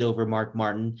good lead over Mark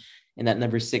Martin in that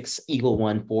number 6 Eagle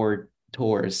One Ford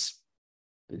Taurus.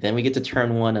 But then we get to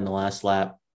turn 1 in the last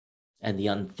lap, and the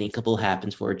unthinkable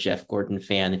happens for a Jeff Gordon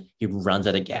fan. He runs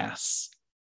out of gas.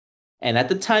 And at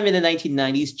the time in the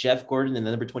 1990s, Jeff Gordon and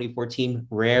the number 24 team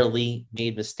rarely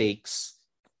made mistakes.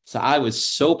 So I was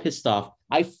so pissed off.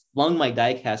 I flung my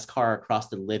diecast car across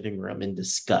the living room in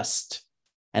disgust.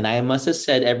 And I must have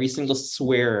said every single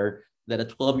swear that a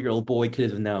 12-year-old boy could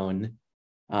have known.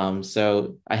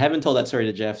 So I haven't told that story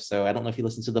to Jeff, so I don't know if he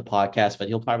listens to the podcast, but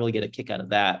he'll probably get a kick out of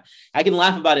that. I can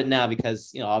laugh about it now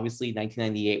because, obviously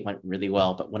 1998 went really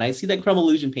well. But when I see that Chrome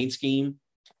Illusion paint scheme,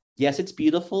 yes, it's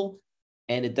beautiful.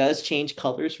 And it does change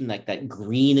colors from like that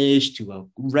greenish to a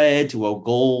red to a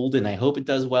gold. And I hope it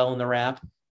does well in the wrap.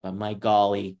 But my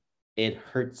golly, it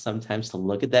hurts sometimes to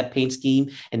look at that paint scheme.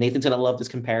 And Nathan's going to love this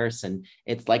comparison.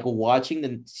 It's like watching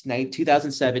the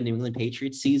 2007 New England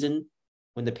Patriots season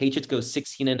when the Patriots go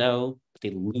 16-0, but they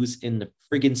lose in the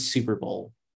friggin' Super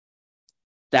Bowl.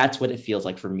 That's what it feels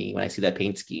like for me when I see that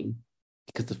paint scheme,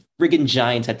 because the friggin'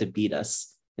 Giants had to beat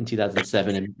us in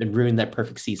 2007 and ruin that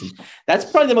perfect season. That's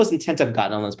probably the most intense I've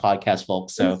gotten on this podcast,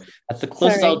 folks. So that's the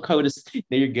closest I'll go to.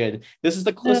 No, you're good. This is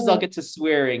the closest I'll get to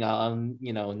swearing.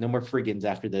 No more friggins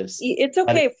after this. It's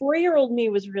okay. 4-year-old me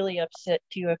was really upset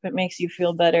too, if it makes you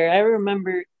feel better. I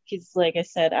remember, because like I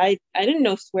said, I didn't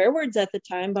know swear words at the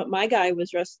time, but my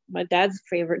dad's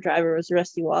favorite driver was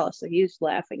Rusty Wallace, so he was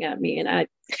laughing at me, and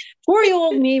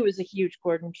 4-year-old me was a huge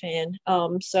Gordon fan.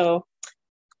 So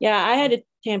yeah, I had a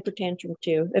temper tantrum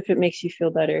too, if it makes you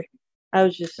feel better. I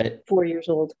was just 4 years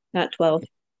old, not 12.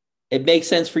 It makes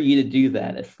sense for you to do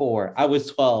that at 4. I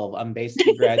was 12. I'm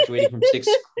basically graduating from 6th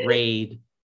grade,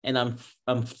 and I'm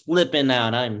flipping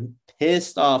out. I'm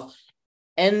pissed off.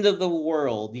 End of the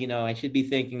world. I should be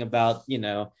thinking about, things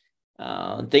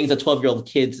that 12-year-old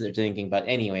kids are thinking. But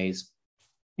anyways,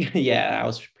 yeah, I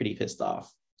was pretty pissed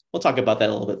off. We'll talk about that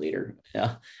a little bit later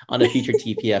on a future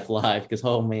TPF live, because,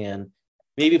 oh man,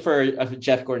 maybe for a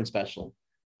Jeff Gordon special.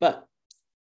 But,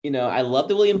 I love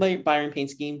the William Byron paint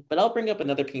scheme, but I'll bring up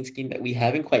another paint scheme that we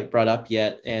haven't quite brought up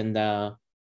yet. And I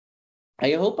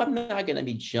hope I'm not going to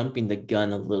be jumping the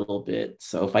gun a little bit.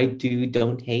 So if I do,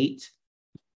 don't hate.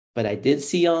 But I did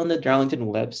see on the Darlington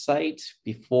website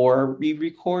before we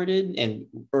recorded and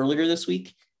earlier this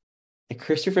week that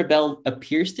Christopher Bell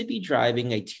appears to be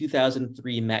driving a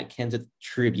 2003 Matt Kenseth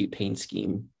tribute paint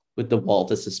scheme with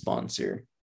DeWalt as a sponsor.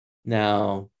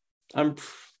 Now, I'm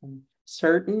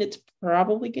certain it's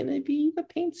probably going to be the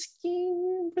paint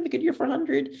scheme for the Goodyear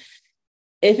 400.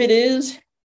 If it is,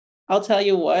 I'll tell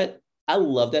you what, I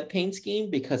love that paint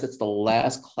scheme because it's the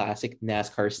last classic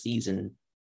NASCAR season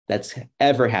that's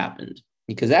ever happened.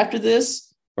 Because after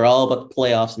this, we're all about the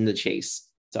playoffs and the chase.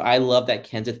 So I love that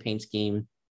Kenseth paint scheme.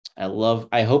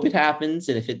 I hope it happens.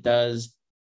 And if it does,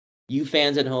 you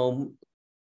fans at home,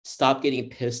 stop getting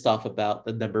pissed off about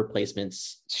the number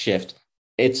placements shift.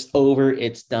 It's over.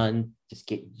 It's done. Just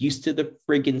get used to the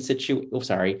freaking situation. Oh,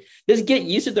 sorry. Just get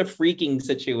used to the freaking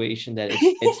situation that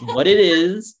it's what it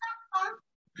is.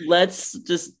 Let's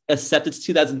just accept it's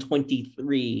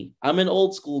 2023. I'm an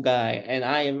old school guy, and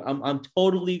I'm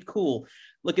totally cool.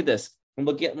 Look at this. I'm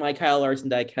looking at my Kyle Larson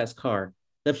diecast car.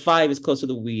 The 5 is close to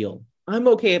the wheel. I'm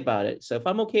okay about it. So if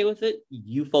I'm okay with it,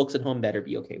 you folks at home better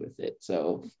be okay with it.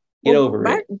 So get over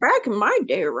it. Back in my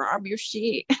day, Rob, you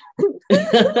see.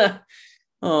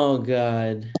 Oh,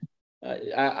 God.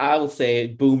 I will say,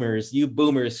 boomers, you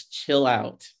boomers, chill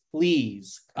out.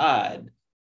 Please. God.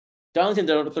 Darlington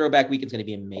Throwback Weekend is going to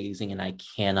be amazing, and I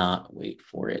cannot wait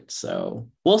for it. So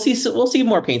we'll see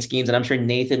more paint schemes, and I'm sure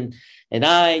Nathan and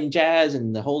I and Jazz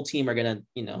and the whole team are going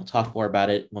to, talk more about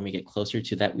it when we get closer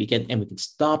to that weekend, and we can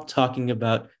stop talking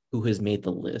about who has made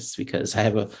the list because I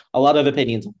have a lot of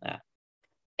opinions on that.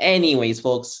 Anyways,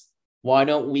 folks, why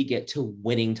don't we get to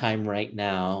winning time right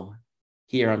now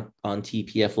here on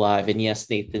TPF Live? And yes,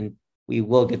 Nathan, we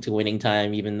will get to winning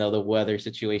time, even though the weather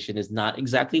situation is not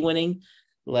exactly winning.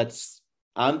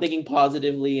 I'm thinking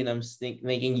positively, and I'm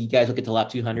thinking you guys will get to lap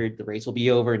 200. The race will be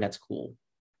over, and that's cool.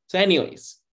 So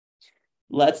anyways,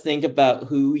 let's think about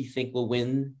who we think will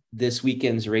win this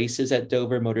weekend's races at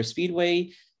Dover Motor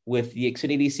Speedway with the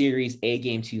Xfinity Series A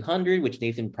Game 200, which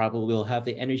Nathan probably will have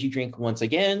the energy drink once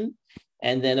again.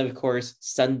 And then, of course,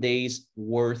 Sunday's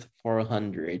Worth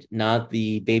 400, not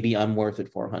the Baby I'm Worth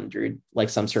It 400, like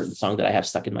some certain song that I have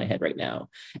stuck in my head right now.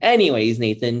 Anyways,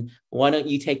 Nathan, why don't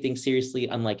you take things seriously,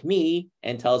 unlike me,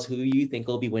 and tell us who you think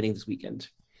will be winning this weekend?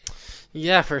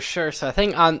 Yeah, for sure. So I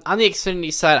think on the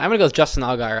Xfinity side, I'm going to go with Justin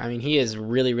Allgaier. I mean, he is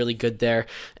really, really good there.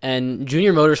 And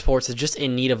Junior Motorsports is just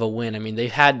in need of a win. I mean,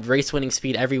 they've had race-winning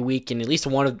speed every week, and at least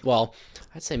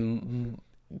I'd say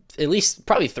at least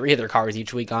probably 3 of their cars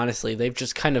each week, honestly. They've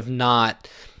just kind of not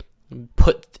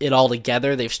put it all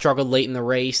together. They've struggled late in the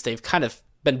race. They've kind of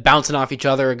been bouncing off each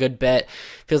other a good bit.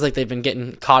 Feels like they've been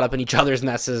getting caught up in each other's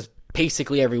messes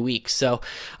basically every week. So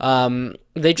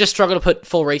they just struggle to put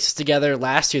full races together.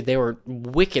 Last year, they were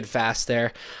wicked fast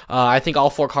there. I think all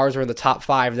 4 cars were in the top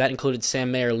 5. That included Sam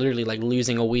Mayer literally like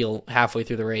losing a wheel halfway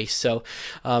through the race. So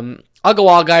I'll go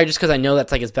Allgaier just because I know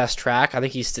that's like his best track. I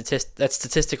think that's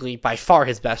statistically by far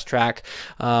his best track.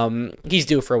 He's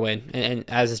due for a win, and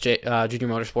as is Junior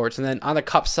Motorsports. And then on the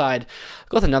Cup side, I'll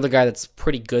go with another guy that's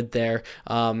pretty good there.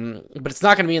 But it's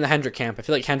not going to be in the Hendrick camp. I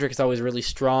feel like Hendrick is always really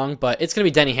strong, but it's going to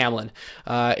be Denny Hamlin.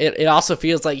 It also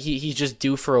feels like he's just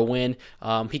due for a win.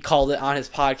 He called it on his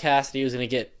podcast that he was going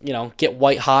to get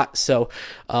white hot. So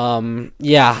I'll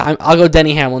go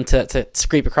Denny Hamlin to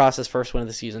scrape across his first win of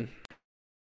the season.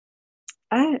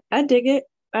 I dig it.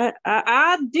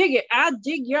 I dig it. I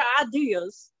dig your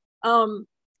ideas.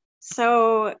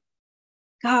 So,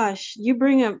 gosh, you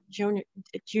bring up Junior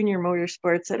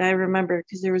Motorsports, and I remember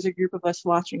because there was a group of us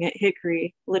watching at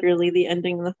Hickory, literally the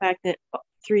ending, and the fact that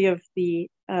 3 of the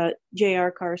JR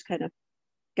cars kind of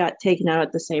got taken out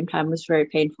at the same time was very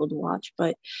painful to watch.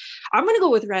 But I'm gonna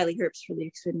go with Riley Herbst for the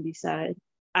Xfinity side.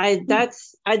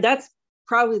 That's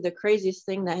probably the craziest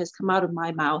thing that has come out of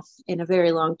my mouth in a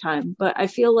very long time. But I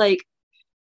feel like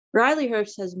Riley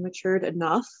Herbst has matured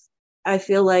enough. I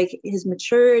feel like his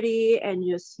maturity and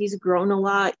just he's grown a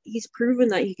lot. He's proven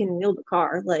that he can wield the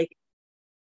car. Like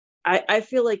I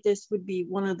feel like this would be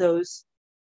one of those,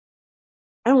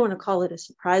 I don't want to call it a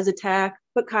surprise attack,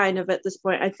 but kind of at this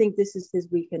point, I think this is his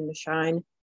weekend to shine.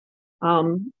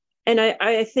 And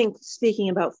I think, speaking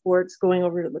about Fords going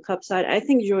over to the Cup side, I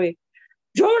think Joey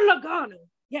Logano,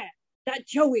 yeah, that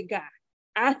Joey guy.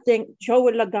 I think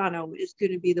Joey Logano is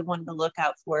going to be the one to look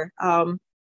out for.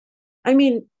 I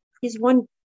mean, he's won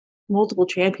multiple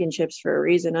championships for a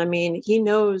reason. I mean, he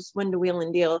knows when to wheel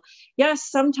and deal. Yes,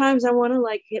 sometimes I want to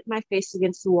like hit my face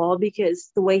against the wall because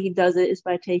the way he does it is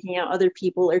by taking out other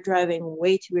people or driving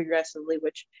way too aggressively,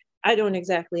 which I don't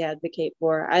exactly advocate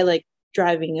for. I like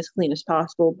driving as clean as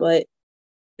possible, but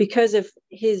because of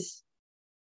his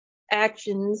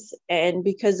actions and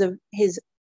because of his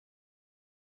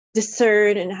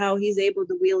discern and how he's able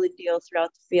to wheel and deal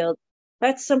throughout the field,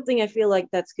 that's something I feel like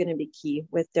that's going to be key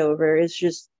with Dover, is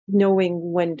just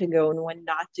knowing when to go and when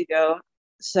not to go.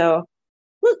 So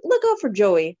look out for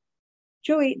Joey.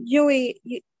 Joey,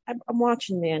 I'm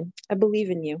watching, man. I believe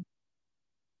in you.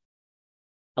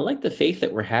 I like the faith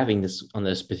that we're having this on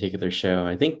this particular show.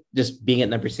 I think just being at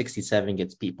number 67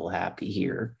 gets people happy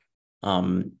here.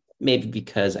 Maybe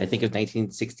because I think of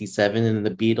 1967 and the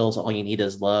Beatles, All You Need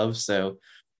Is Love. So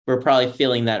we're probably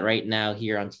feeling that right now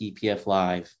here on TPF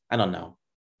Live. I don't know.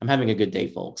 I'm having a good day,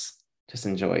 folks. Just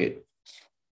enjoy it.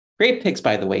 Great picks,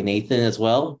 by the way, Nathan, as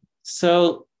well.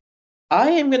 So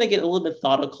I am going to get a little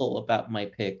methodical about my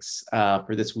picks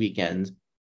for this weekend.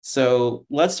 So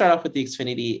let's start off with the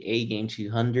Xfinity A Game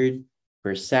 200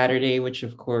 for Saturday, which,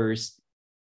 of course,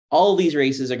 all of these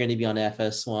races are going to be on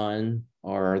FS1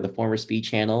 or the former Speed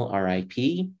Channel,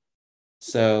 RIP.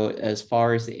 So as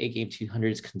far as the A Game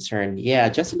 200 is concerned, yeah,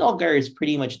 Justin Allgaier is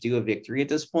pretty much due a victory at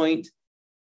this point.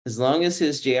 As long as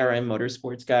his JRM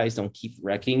Motorsports guys don't keep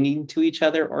wrecking into each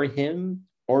other or him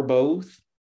or both.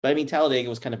 But I mean, Talladega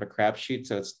was kind of a crapshoot,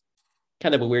 so it's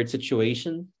kind of a weird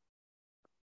situation.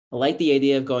 I like the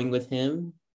idea of going with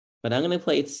him, but I'm going to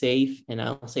play it safe, and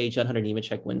I'll say John Hunter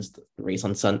Nemechek wins the race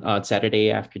on Saturday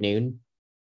afternoon.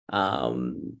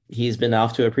 He's been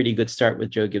off to a pretty good start with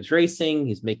Joe Gibbs Racing.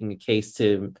 He's making a case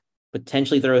to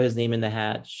potentially throw his name in the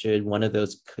hat should one of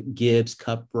those Gibbs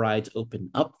Cup rides open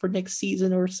up for next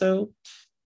season or so.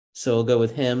 So we'll go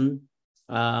with him.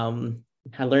 I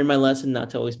learned my lesson not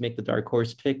to always make the dark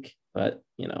horse pick, but,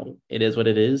 you know, it is what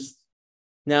it is.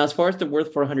 Now, as far as the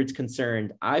Worth 400 is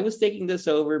concerned, I was taking this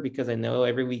over because I know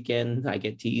every weekend I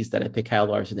get teased that I pick Kyle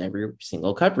Larson every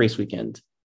single Cup race weekend.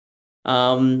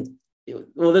 Well,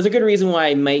 there's a good reason why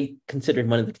I might consider him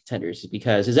one of the contenders,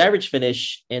 because his average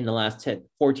finish in the last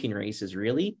 14 races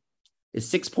really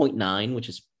is 6.9, which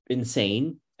is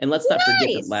insane. And let's not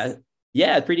forget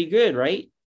that pretty good,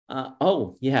 right?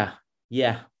 Yeah.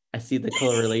 I see the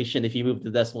correlation if you move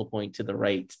the decimal point to the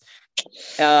right.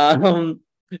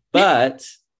 But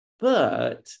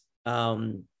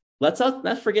let's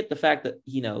not forget the fact that,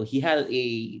 you know, he had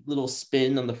a little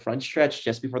spin on the front stretch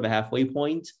just before the halfway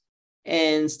point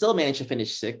and still managed to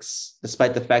finish 6th,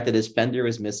 despite the fact that his fender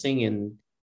was missing and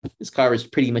his car was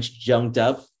pretty much junked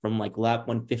up from like lap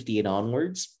 158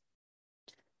 onwards.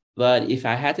 But if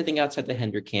I had to think outside the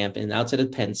Hendrick camp and outside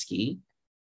of Penske,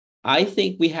 I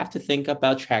think we have to think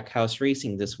about Trackhouse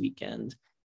Racing this weekend.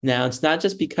 Now, it's not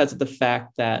just because of the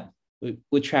fact that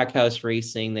with Trackhouse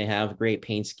Racing, they have great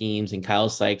paint schemes, and Kyle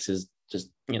Sykes is just,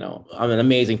 you know, I'm an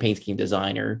amazing paint scheme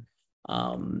designer.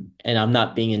 And I'm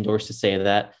not being endorsed to say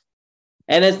that.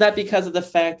 And it's not because of the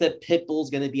fact that Pitbull's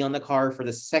going to be on the car for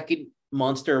the second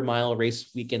Monster Mile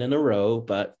race weekend in a row,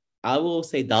 but I will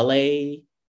say Dale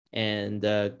and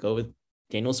go with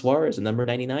Daniel Suarez, a number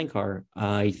 99 car.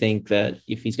 I think that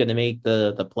if he's going to make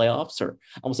the playoffs, or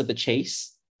almost at the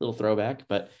chase, little throwback,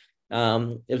 but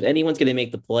if anyone's going to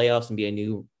make the playoffs and be a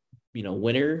new, you know,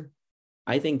 winner,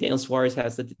 I think Daniel Suarez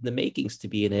has the makings to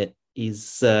be in it. He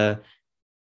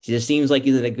just seems like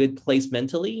he's in a good place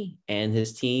mentally, and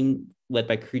his team, led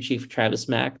by crew chief Travis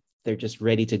Mack, they're just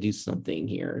ready to do something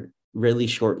here really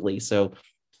shortly. So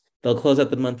they'll close out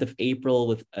the month of April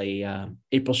with a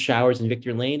April showers in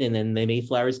Victor Lane, and then the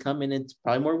Mayflowers come in, and it's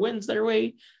probably more wins their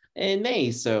way in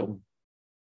May. So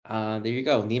there you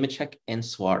go, Nemechek and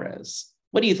Suarez.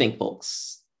 What do you think,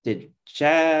 folks? Did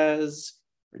Jazz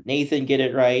or Nathan get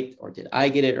it right, or did I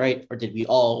get it right, or did we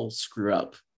all screw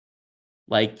up?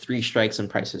 Like 3 strikes and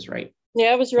Price is Right.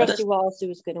 Yeah, it was Rusty Wallace who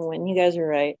was going to win. You guys are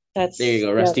right. There you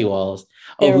go, Rusty Wallace.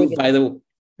 By the way,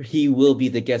 he will be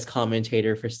the guest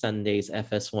commentator for Sunday's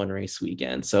FS1 race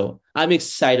weekend. So I'm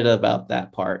excited about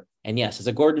that part. And yes, as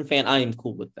a Gordon fan, I am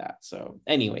cool with that. So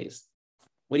anyways,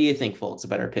 what do you think, folks,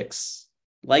 about our picks?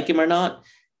 Like him or not,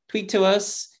 tweet to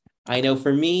us. I know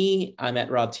for me, I'm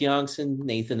at Rob Tiongson.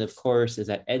 Nathan, of course, is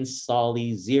at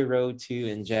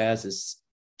NSolly02, and Jazz is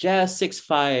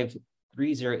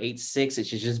Jazz653086. It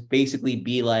should just basically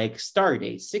be like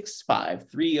Stardate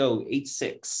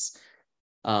 653086.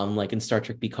 Like in Star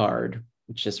Trek Picard,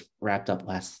 which just wrapped up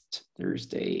last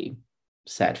Thursday.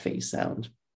 Sad face sound.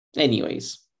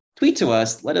 Anyways, tweet to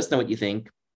us. Let us know what you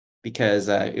think, because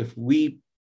if we,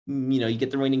 you get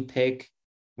the winning pick,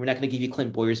 we're not going to give you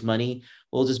Clint Boyer's money.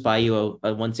 We'll just buy you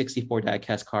a 164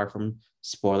 diecast car from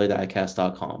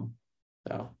spoilerdiecast.com.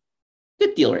 So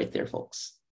good deal right there,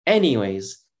 folks.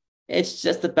 Anyways, it's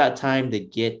just about time to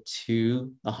get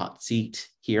to the hot seat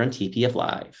here on TPF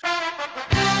Live.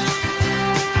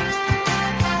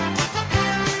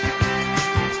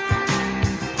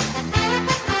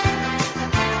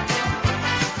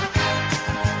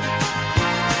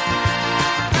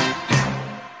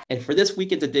 And for for this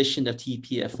weekend's edition of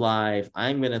TPF Live,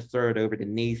 I'm going to throw it over to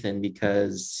Nathan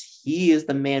because he is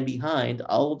the man behind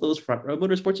all of those Front Row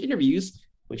Motorsports interviews,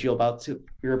 which you're about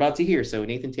to hear. So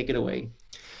Nathan, take it away.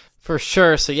 For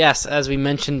sure. So yes, as we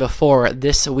mentioned before,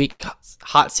 this week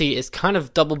hot seat is kind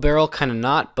of double barrel, kind of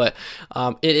not, but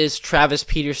it is Travis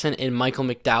Peterson and Michael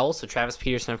McDowell. So Travis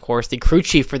Peterson, of course, the crew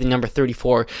chief for the number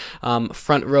 34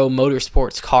 Front Row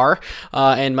Motorsports car,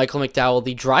 and Michael McDowell,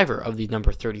 the driver of the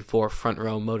number 34 Front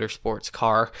Row Motorsports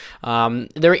car.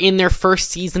 They're in their first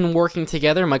season working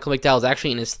together. Michael McDowell is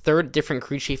actually in his third different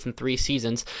crew chief in 3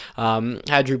 seasons.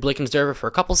 Had Drew Blickensderfer for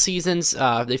a couple seasons.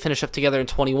 They finished up together in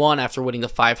 21 after winning the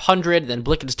 500. Then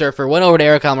Blickensderfer went over to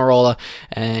Eric Almirola,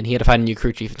 and he had to find a new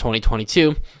crew chief in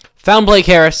 2022. Found Blake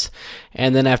Harris,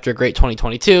 and then after a great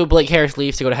 2022, Blake Harris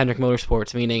leaves to go to Hendrick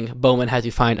Motorsports, meaning Bowman had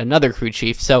to find another crew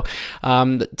chief. So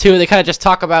the two, they kind of just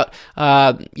talk about,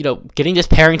 getting this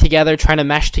pairing together, trying to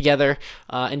mesh together,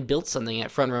 and build something at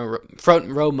Front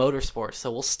Row Motorsports.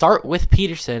 So we'll start with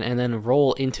Peterson and then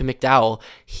roll into McDowell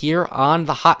here on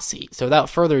the hot seat. So without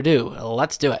further ado,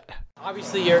 let's do it.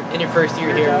 Obviously, you're in your first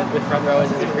year here with Front Row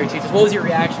as a crew chief. What was your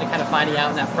reaction to kind of finding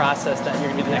out in that process that you're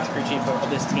going to be the next crew chief of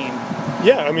this team?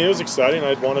 Yeah, I mean, it was exciting.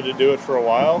 I'd wanted to do it for a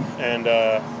while, and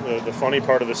the funny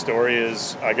part of the story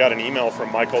is I got an email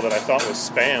from Michael that I thought was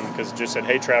spam because it just said,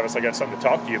 "Hey, Travis, I got something to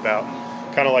talk to you about."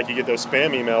 Kind of like you get those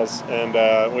spam emails, and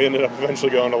we ended up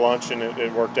eventually going to lunch, and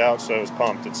it worked out, so I was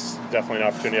pumped. It's definitely an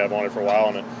opportunity I've wanted for a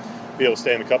while, and to be able to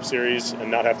stay in the Cup Series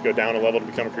and not have to go down a level to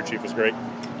become a crew chief was great.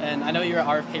 And I know you're at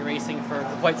RFK Racing for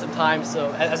quite some time,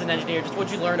 so as an engineer, just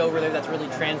what you learned over there that's really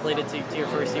translated to your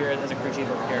first year as a crew chief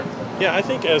over here? Yeah, I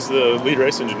think as the lead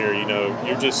race engineer,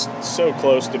 you're just so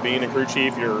close to being a crew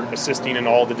chief. You're assisting in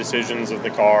all the decisions of the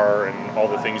car and all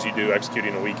the things you do,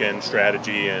 executing a weekend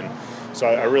strategy, and so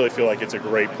I really feel like it's a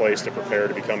great place to prepare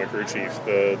to become a crew chief.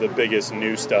 The biggest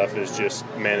new stuff is just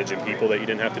managing people that you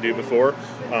didn't have to do before.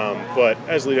 But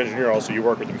as lead engineer also, you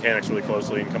work with the mechanics really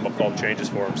closely and come up with all the changes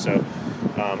for them. So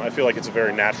I feel like it's a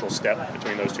very natural step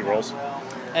between those two roles.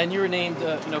 And you were named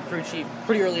crew chief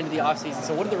pretty early into the offseason.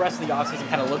 So what did the rest of the offseason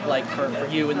kind of look like for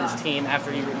you and this team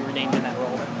after you were named in that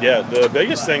role? Yeah, the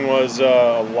biggest thing was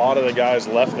a lot of the guys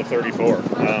left the 34.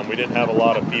 We didn't have a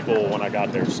lot of people when I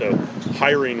got there. So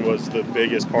hiring was the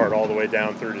biggest part all the way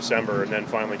down through December, and then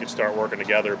finally could start working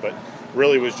together. But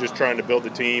really was just trying to build the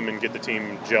team and get the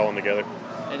team gelling together.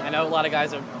 And I know a lot of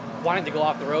guys are wanting to go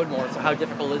off the road more. So how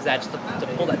difficult is that just to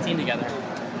pull that team together?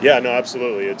 Yeah, no,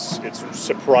 absolutely. It's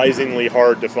surprisingly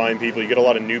hard to find people. You get a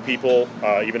lot of new people,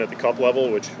 even at the Cup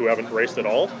level, who haven't raced at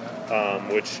all,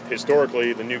 which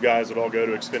historically the new guys would all go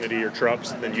to Xfinity or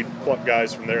trucks, and then you'd pluck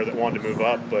guys from there that wanted to move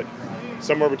up. But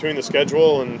somewhere between the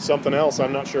schedule and something else,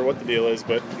 I'm not sure what the deal is,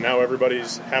 but now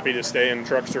everybody's happy to stay in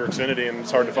trucks or Xfinity, and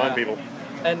it's hard to find people.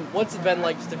 And what's it been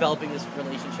like just developing this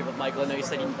relationship with Michael? I know you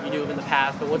said you knew him in the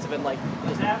past, but what's it been like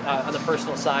just, on the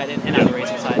personal side and on the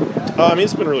racing side? I mean,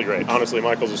 it's been really great. Honestly,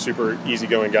 Michael's a super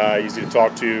easygoing guy, easy to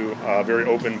talk to, very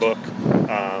open book,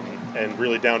 and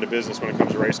really down to business when it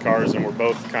comes to race cars. And we're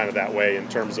both kind of that way in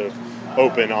terms of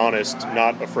open, honest,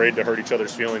 not afraid to hurt each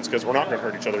other's feelings, because we're not going to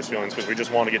hurt each other's feelings because we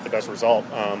just want to get the best result.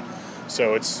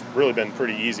 So it's really been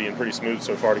pretty easy and pretty smooth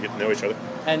so far to get to know each other.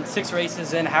 And 6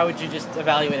 races in, how would you just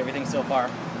evaluate everything so far?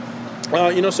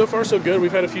 So far so good.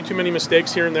 We've had a few too many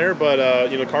mistakes here and there, but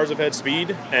cars have had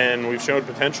speed, and we've shown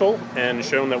potential and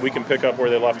shown that we can pick up where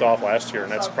they left off last year,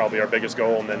 and that's probably our biggest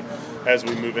goal. And then as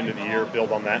we move into the year,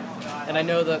 build on that. And I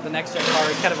know the next gen car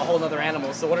is kind of a whole other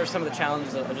animal. So what are some of the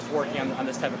challenges of just working on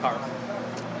this type of car?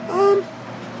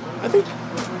 I think,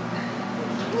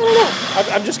 I don't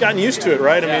know. I've just gotten used to it,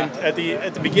 right? Yeah. I mean,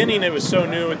 at the beginning, it was so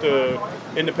new with the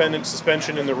independent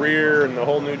suspension in the rear and the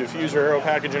whole new diffuser aero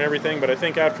package and everything. But I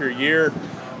think after a year,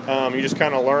 you just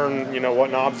kind of learn,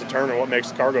 what knobs to turn and what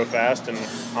makes the car go fast. And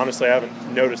honestly, I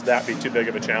haven't noticed that be too big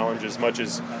of a challenge, as much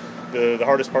as the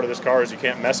hardest part of this car is you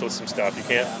can't mess with some stuff. You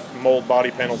can't mold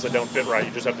body panels that don't fit right.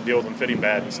 You just have to deal with them fitting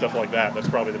bad and stuff like that. That's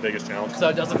probably the biggest challenge. So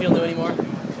it doesn't feel new anymore?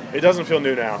 It doesn't feel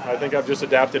new now. I think I've just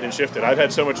adapted and shifted. I've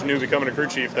had so much new becoming a crew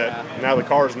chief that now the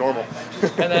car is normal.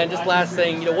 And then just last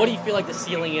thing, what do you feel like the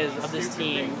ceiling is of this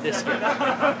team this year?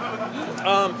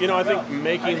 I think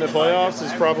making the playoffs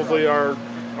is probably our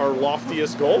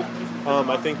loftiest goal.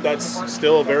 I think that's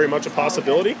still very much a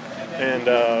possibility. And,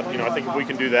 I think if we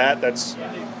can do that, that's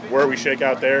where we shake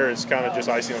out there is kind of just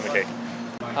icing on the cake.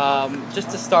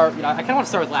 Just to start, I kind of want to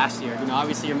start with last year.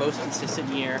 Obviously your most consistent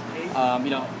year.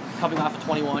 Coming off of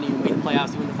 21, you made the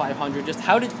playoffs, you win the 500. Just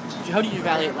how did you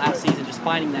evaluate last season, just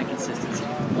finding that consistency?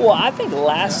 Well, I think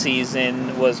last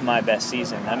season was my best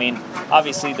season. I mean,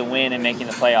 obviously the win and making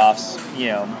the playoffs,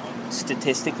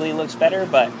 statistically looks better,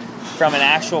 but from an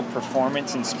actual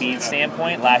performance and speed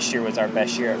standpoint, last year was our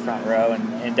best year at Front Row,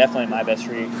 and definitely my best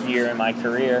year in my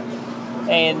career.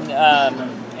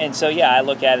 And so, yeah, I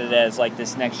look at it as like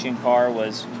this next-gen car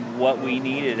was what we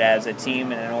needed as a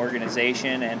team and an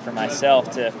organization, and for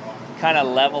myself to kind of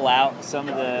level out some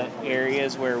of the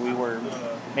areas where we were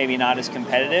maybe not as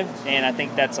competitive, and I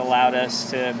think that's allowed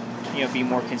us to, be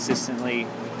more consistently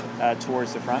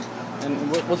towards the front.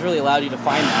 And what's really allowed you to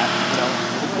find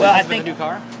that? Well, I think the new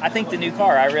car. I think the new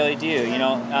car. I really do.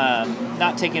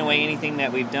 Not taking away anything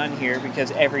that we've done here,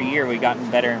 because every year we've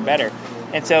gotten better and better.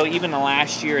 And so even the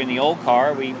last year in the old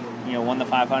car, we won the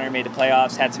 500, made the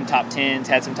playoffs, had some top 10s,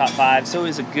 had some top 5s. So it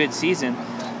was a good season.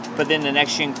 But then the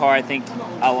next gen car, I think,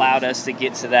 allowed us to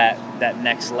get to that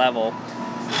next level.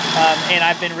 And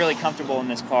I've been really comfortable in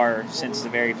this car since the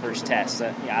very first test.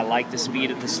 I like the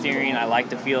speed of the steering. I like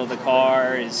the feel of the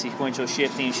car. It's sequential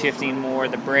shifting more,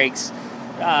 the brakes.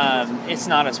 It's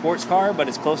not a sports car, but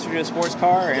it's closer to a sports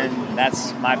car, and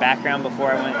that's my background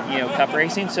before I went, cup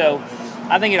racing. So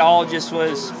I think it all just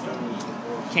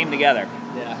came together.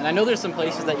 Yeah, and I know there's some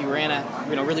places that you ran at,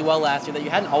 really well last year that you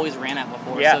hadn't always ran at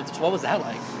before. Yeah. So what was that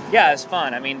like? Yeah, it's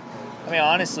fun. I mean,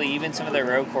 honestly, even some of the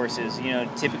road courses,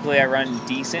 typically I run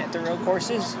decent at the road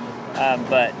courses,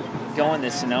 but going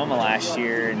to Sonoma last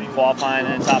year and qualifying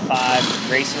in the top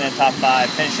 5, racing in the top 5,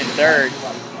 finishing third,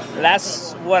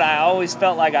 that's what I always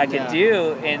felt like I could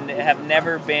do, and have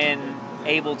never been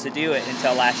able to do it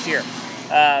until last year.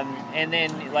 And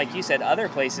then, like you said, other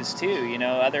places too,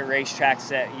 other racetracks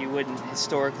that you wouldn't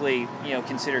historically,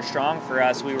 consider strong for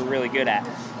us, we were really good at.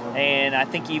 And I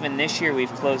think even this year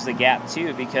we've closed the gap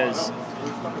too, because,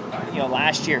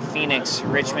 last year Phoenix,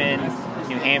 Richmond,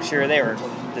 New Hampshire, they were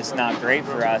just not great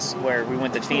for us, where we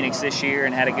went to Phoenix this year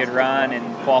and had a good run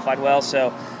and qualified well.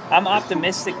 So I'm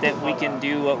optimistic that we can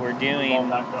do what we're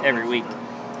doing every week.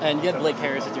 And you had Blake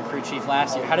Harris as your crew chief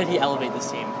last year. How did he elevate this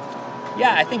team?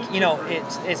 Yeah, I think,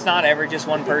 it's not ever just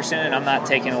one person, and I'm not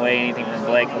taking away anything from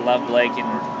Blake. I love Blake,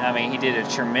 and, he did a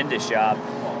tremendous job.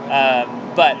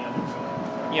 But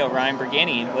Ryan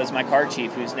Bergini was my car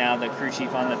chief, who's now the crew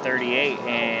chief on the 38,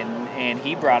 and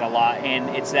he brought a lot.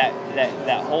 And it's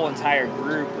that whole entire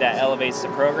group that elevates the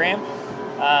program.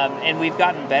 And we've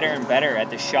gotten better and better at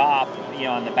the shop,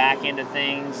 on the back end of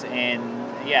things. And,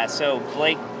 yeah, so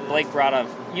Blake brought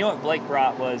what Blake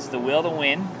brought was the will to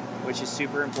win, which is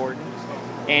super important,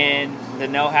 and the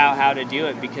know-how how to do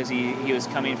it, because he was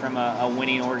coming from a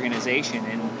winning organization,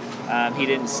 and he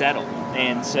didn't settle.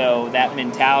 And so that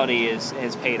mentality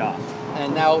has paid off.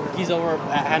 And now he's over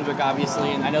at Hendrick,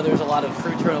 obviously, and I know there's a lot of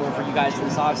crew turnover for you guys in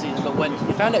this offseason, but when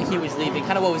you found out he was leaving,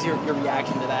 kind of what was your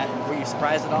reaction to that? Were you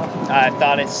surprised at all? I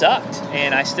thought it sucked,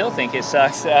 and I still think it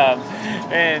sucks.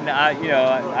 And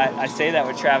I say that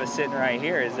with Travis sitting right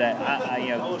here, is that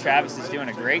Travis is doing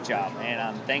a great job, and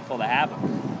I'm thankful to have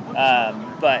him.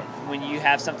 But when you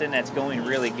have something that's going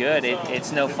really good,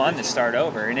 it's no fun to start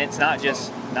over, and it's not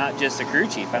just the crew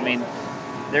chief.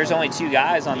 There's only 2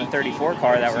 guys on the 34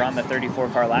 car that were on the 34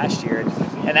 car last year,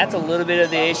 and that's a little bit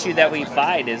of the issue that we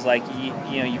fight. Is like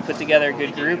you put together a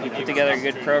good group, you put together a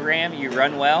good program, you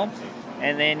run well,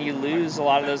 and then you lose a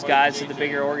lot of those guys to the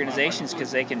bigger organizations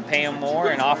because they can pay them more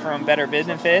and offer them better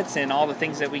benefits and all the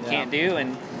things that we can't do,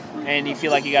 and you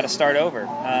feel like you got to start over.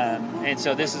 And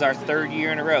so this is our 3rd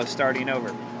year in a row starting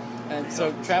over. And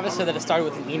so Travis said that it started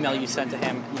with an email you sent to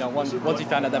him, once you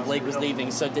found out that Blake was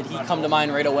leaving. So did he come to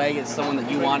mind right away as someone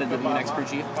that you wanted to be your next crew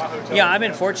chief? Yeah, I've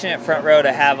been fortunate at Front Row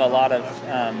to have a lot of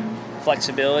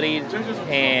flexibility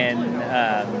and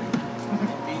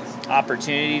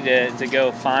opportunity to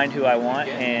go find who I want.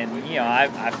 And,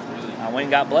 I went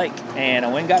and got Blake, and I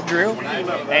went and got Drew,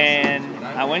 and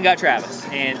I went and got Travis.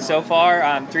 And so far,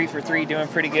 I'm 3 for 3, doing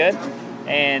pretty good.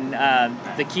 And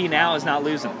the key now is not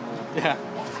losing. Yeah.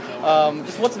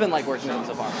 Just what's it been like working with him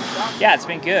so far? Yeah, it's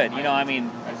been good.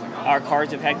 Our cars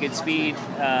have had good speed.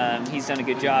 He's done a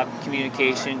good job,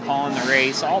 communication, calling the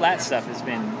race. All that stuff has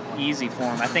been easy for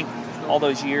him. I think all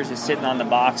those years of sitting on the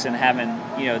box and having,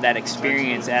 that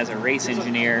experience as a race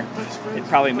engineer, it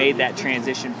probably made that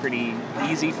transition pretty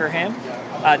easy for him.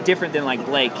 Different than like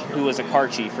Blake, who was a car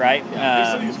chief, right?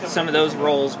 Some of those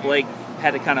roles, Blake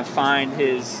had to kind of find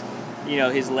his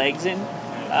legs in.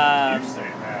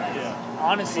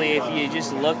 Honestly, if you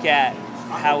just look at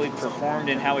how we performed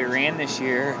and how we ran this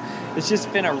year, it's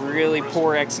just been a really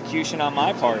poor execution on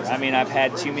my part. I've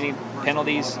had too many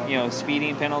penalties,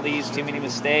 speeding penalties, too many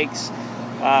mistakes.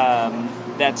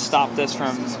 That stopped us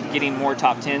from getting more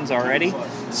top 10s already.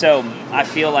 So I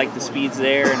feel like the speed's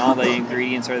there and all the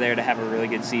ingredients are there to have a really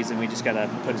good season. We just got to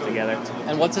put it together.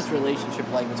 And what's this relationship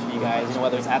like between you guys,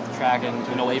 whether it's at the track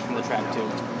and away from the track too?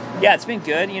 Yeah, it's been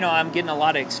good. I'm getting a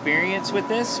lot of experience with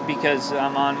this because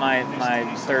I'm on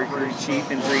my third crew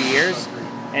chief in 3 years.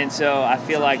 And so I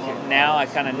feel like now I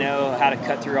kind of know how to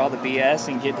cut through all the BS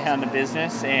and get down to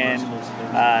business. And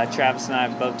Travis and I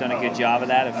have both done a good job of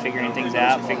that, of figuring things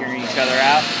out, figuring each other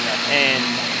out, and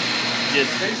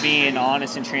just being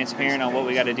honest and transparent on what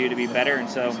we got to do to be better. And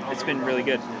so it's been really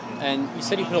good. And you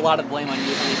said you put a lot of blame on you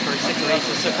for these first 6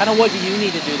 races. So kind of what do you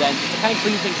need to do then just to kind of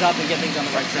clean things up and get things on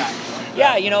the right track?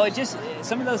 Yeah, it just,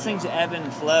 some of those things ebb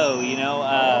and flow,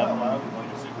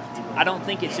 I don't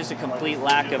think it's just a complete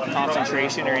lack of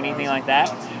concentration or anything like that.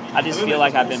 I just feel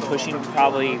like I've been pushing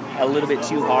probably a little bit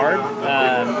too hard.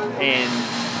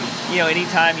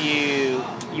 Anytime you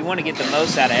want to get the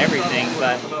most out of everything,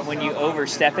 but when you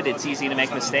overstep it, it's easy to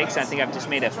make mistakes. I think I've just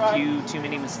made a few too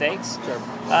many mistakes. Sure.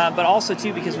 But also,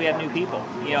 too, because we have new people.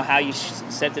 How you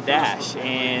set the dash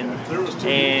and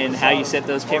how you set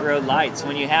those pit road lights.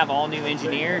 When you have all new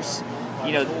engineers,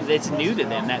 it's new to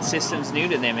them. That system's new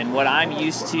to them. And what I'm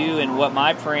used to and what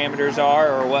my parameters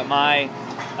are or what my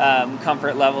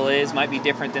comfort level is might be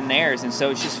different than theirs. And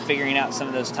so it's just figuring out some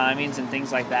of those timings and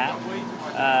things like that.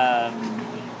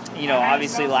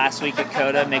 Obviously last week at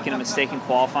COTA, making a mistake in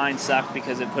qualifying sucked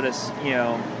because it put us,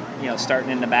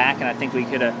 starting in the back. And I think we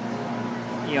could have,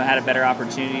 had a better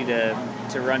opportunity to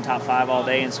run top 5 all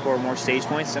day and score more stage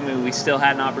points. I mean, we still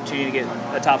had an opportunity to get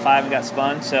a top 5 and got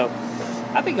spun. So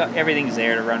I think everything's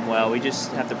there to run well. We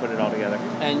just have to put it all together.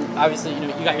 And obviously, you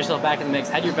got yourself back in the mix,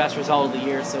 had your best result of the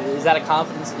year. So is that a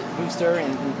confidence booster?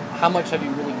 And how much have you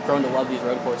really grown to love these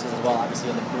road courses as well?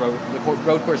 Obviously, the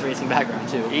road course racing background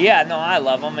too. Yeah, no, I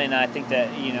love them, and I think that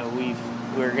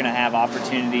we're going to have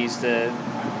opportunities to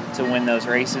win those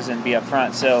races and be up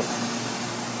front. So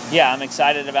yeah, I'm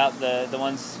excited about the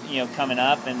ones coming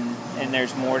up, and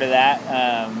there's more to that.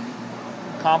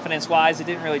 Confidence-wise, it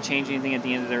didn't really change anything at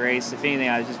the end of the race. If anything,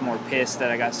 I was just more pissed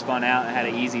that I got spun out and had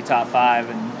an easy top 5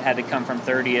 and had to come from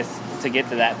 30th to get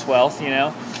to that 12th,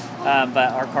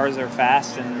 But our cars are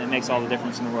fast, and it makes all the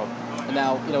difference in the world. And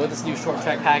now, with this new short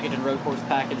track package and road course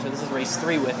package, so this is race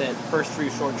 3 with it, first true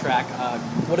short track.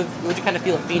 What did you kind of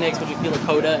feel at Phoenix? What did you feel at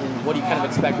COTA? And what do you kind of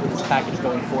expect with this package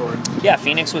going forward? Yeah,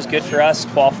 Phoenix was good for us.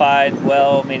 Qualified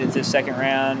well, made it to the second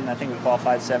round. I think we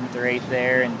qualified 7th or 8th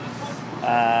there, and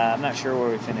I'm not sure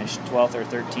where we finished, 12th or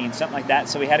 13th, something like that.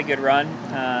 So we had a good run.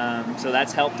 So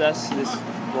that's helped us. This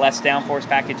less downforce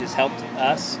package has helped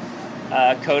us.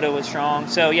 COTA was strong.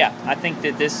 So yeah, I think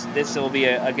that this will be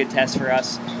a good test for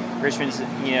us. Richmond's,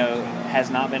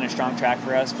 has not been a strong track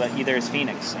for us, but either is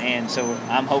Phoenix. And so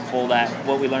I'm hopeful that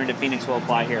what we learned at Phoenix will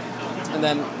apply here. And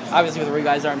then, obviously, with where you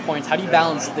guys are in points, how do you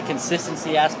balance the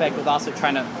consistency aspect with also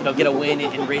trying to, get a win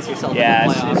and race yourself into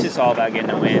the playoffs? It's just all about getting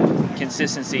a win.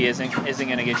 Consistency isn't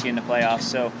going to get you in the playoffs,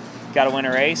 so got to win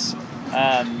a race.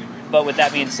 But with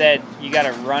that being said, you got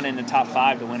to run in the top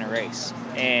 5 to win a race.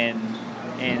 And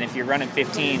if you're running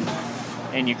 15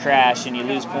 and you crash and you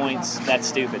lose points, that's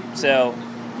stupid. So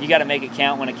you got to make it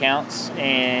count when it counts,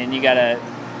 and you got to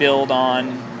build on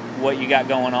what you got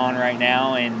going on right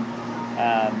now. And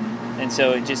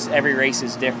so it just, every race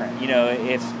is different.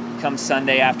 If come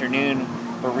Sunday afternoon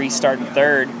we're restarting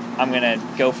 3rd, I'm going to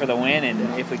go for the win,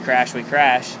 and if we crash, we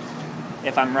crash.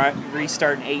 If I'm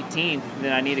restarting 18th,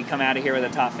 then I need to come out of here with a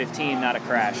top 15, not a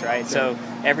crash, right? So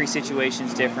every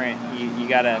situation's different. You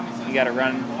gotta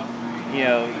run,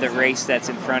 the race that's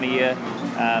in front of you.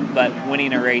 But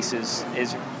winning a race is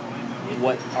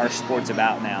what our sport's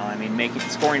about now. I mean,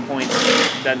 scoring points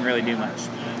doesn't really do much.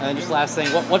 And just last thing,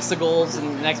 what's the goals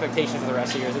and expectations for the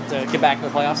rest of the year? Is it to get back in the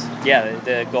playoffs? Yeah,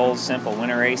 the goal is simple: win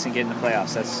a race and get in the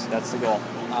playoffs. That's the goal.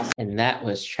 Awesome. And that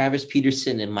was Travis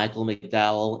Peterson and Michael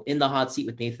McDowell in the hot seat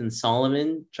with Nathan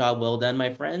Solomon. Job well done,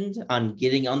 my friend, on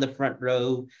getting on the front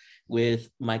row with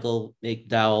Michael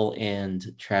McDowell and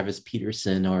Travis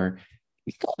Peterson, or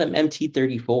we call them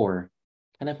MT34.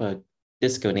 Kind of a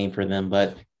disco name for them,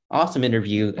 but awesome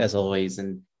interview as always.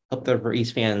 And hope the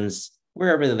race fans,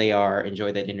 wherever they are,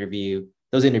 enjoy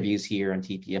those interviews here on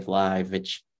TPF Live,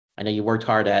 which I know you worked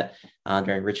hard at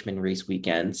during Richmond race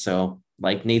weekend. So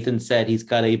like Nathan said, he's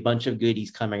got a bunch of goodies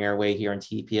coming our way here on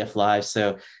TPF Live.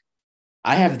 So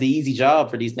I have the easy job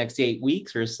for these next 8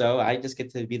 weeks or so. I just get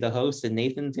to be the host, and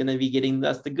Nathan's going to be getting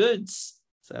us the goods.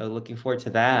 So looking forward to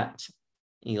that.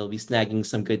 You'll be snagging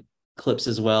some good clips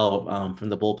as well from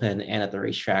the bullpen and at the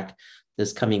racetrack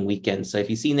this coming weekend. So if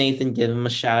you see Nathan, give him a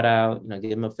shout out,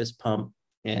 give him a fist pump,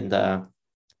 and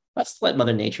let's let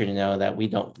Mother Nature know that we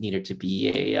don't need her to be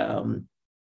a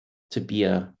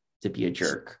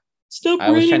jerk. Stop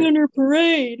raining on her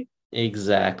parade.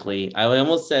 Exactly. I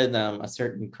almost said a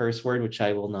certain curse word, which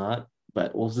I will not,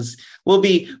 but we'll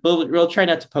try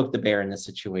not to poke the bear in this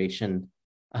situation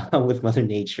with Mother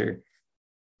Nature.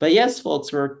 But yes,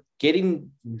 folks, we're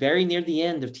getting very near the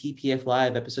end of TPF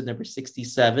Live, episode number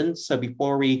 67. So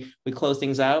before we close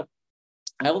things out,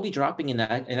 I will be dropping an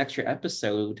extra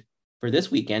episode for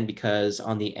this weekend because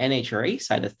on the NHRA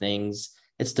side of things,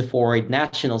 it's the 4-8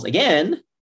 Nationals again.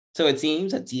 So it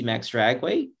seems at D-Max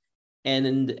Dragway.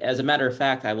 And as a matter of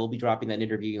fact, I will be dropping that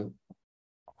interview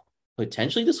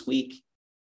potentially this week,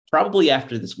 probably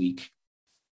after this week.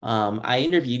 I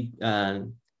interviewed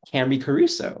Camry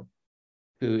Caruso,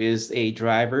 who is a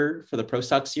driver for the Pro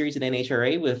Stock Series at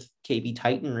NHRA with KB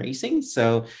Titan Racing.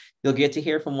 So you'll get to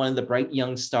hear from one of the bright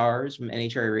young stars from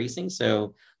NHRA Racing.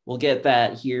 So we'll get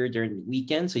that here during the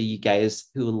weekend. So you guys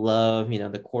who love,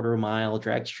 the quarter mile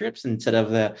drag strips instead of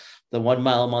the 1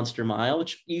 mile monster mile,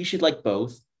 which you should like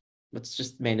both. It's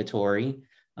just mandatory.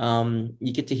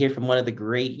 You get to hear from one of the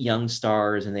great young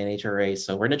stars in the NHRA.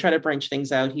 So we're going to try to branch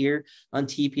things out here on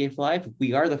TPF Live.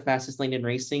 We are the fastest lane in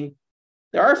racing.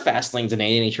 There are fast lanes in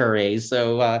NHRAs.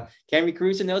 So Camry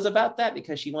Caruso knows about that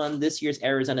because she won this year's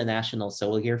Arizona National. So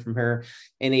we'll hear from her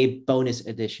in a bonus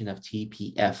edition of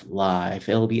TPF Live.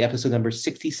 It'll be episode number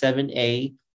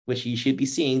 67A, which you should be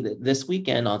seeing this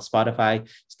weekend on Spotify,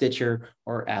 Stitcher,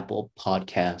 or Apple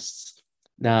Podcasts.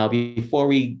 Now, before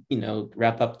we,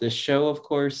 wrap up this show, of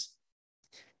course,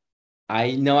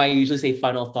 I know I usually say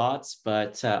final thoughts,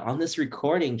 but on this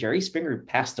recording, Jerry Springer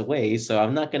passed away. So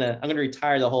I'm going to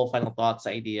retire the whole final thoughts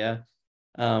idea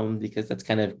because that's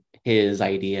kind of his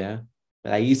idea.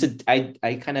 But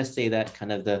I kind of say that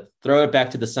kind of the throw it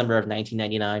back to the summer of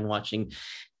 1999, watching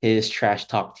his trash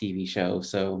talk TV show.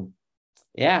 So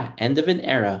yeah, end of an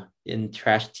era in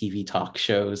trash TV talk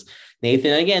shows.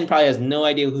 Nathan, again, probably has no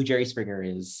idea who Jerry Springer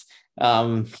is.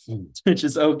 Which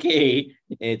is okay.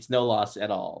 It's no loss at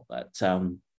all. But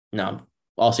no,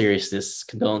 all seriousness,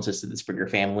 condolences to the Springer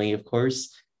family, of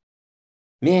course.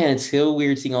 Man, it's so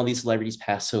weird seeing all these celebrities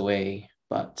pass away,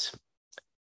 but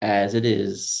as it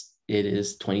is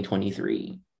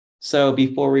 2023. So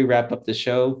before we wrap up the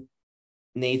show,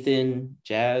 Nathan,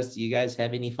 Jazz, do you guys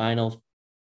have any final,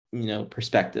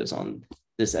 perspectives on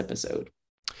this episode?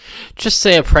 Just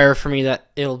say a prayer for me that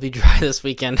it'll be dry this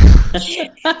weekend.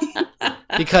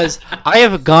 Because I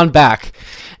have gone back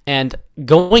and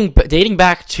dating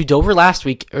back to Dover last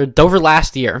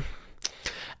year.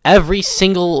 Every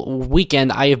single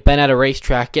weekend I have been at a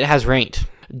racetrack, it has rained.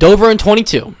 Dover in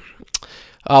 22.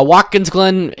 Watkins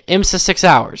Glen, IMSA 6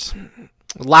 hours.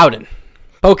 Loudon,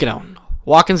 Pocono,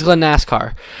 Watkins Glen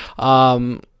NASCAR.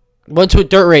 Went to a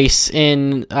dirt race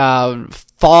in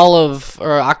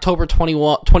October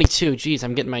 22. Geez,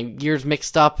 I'm getting my years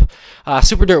mixed up.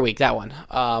 Super Dirt Week, that one.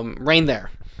 Rained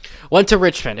there. Went to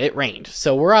Richmond. It rained.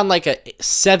 So we're on like a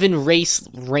 7-race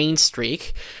rain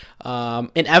streak.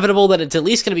 Inevitable that it's at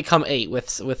least going to become 8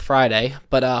 with Friday.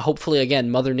 But hopefully, again,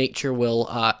 Mother Nature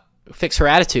will fix her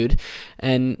attitude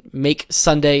and make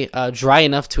Sunday dry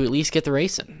enough to at least get the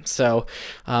racing. So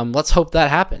let's hope that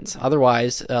happens.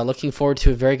 Otherwise, looking forward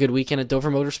to a very good weekend at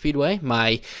Dover Motor Speedway.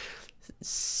 My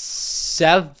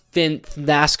 7th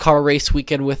NASCAR race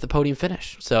weekend with the podium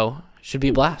finish. So should be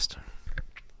a blast.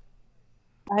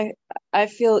 I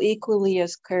feel equally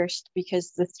as cursed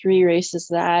because the 3 races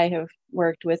that I have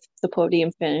worked with the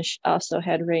podium finish also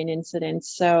had rain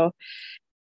incidents. So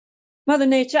Mother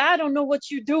Nature, I don't know what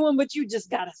you're doing, but you just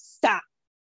gotta stop,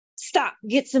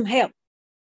 get some help.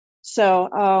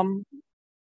 So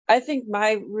I think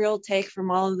my real take from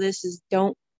all of this is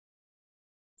don't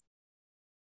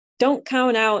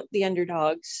count out the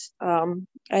underdogs.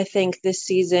 I think this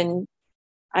season,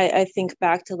 I think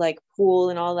back to like Poole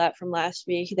and all that from last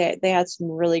week. They had some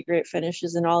really great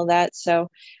finishes and all that. So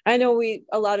I know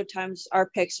a lot of times our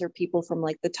picks are people from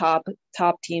like the top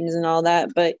teams and all that,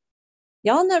 but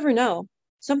y'all never know.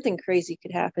 Something crazy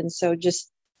could happen. So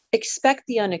just expect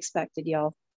the unexpected,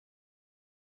 y'all.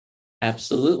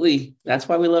 Absolutely. That's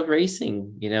why we love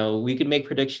racing. We can make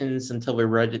predictions until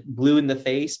we're blue in the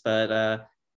face, but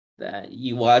that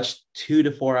you watch 2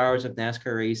 to 4 hours of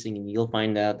NASCAR racing and you'll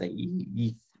find out that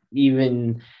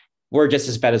we're just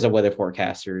as bad as the weather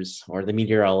forecasters or the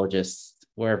meteorologists,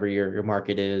 wherever your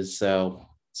market is. So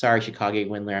sorry, Chicago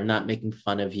Windler. I'm not making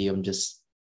fun of you. I'm just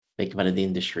making fun of the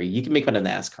industry. You can make fun of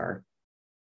NASCAR.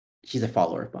 She's a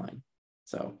follower of mine.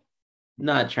 So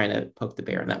not trying to poke the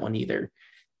bear on that one either.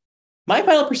 My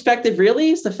final perspective really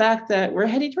is the fact that we're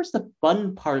heading towards the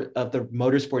fun part of the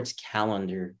motorsports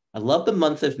calendar. I love the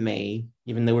month of May,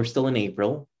 even though we're still in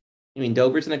April.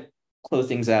 Dover's going to close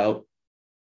things out.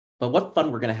 But what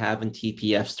fun we're going to have in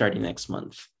TPF starting next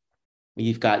month.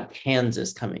 We've got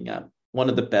Kansas coming up, one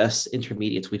of the best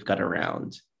intermediates we've got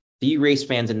around. So you race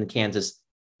fans in Kansas,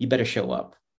 you better show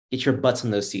up. Get your butts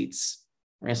in those seats.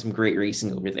 We're going to have some great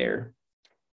racing over there.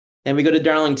 Then we go to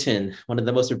Darlington, one of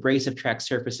the most abrasive track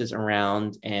surfaces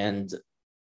around, and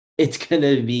it's going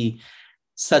to be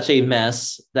such a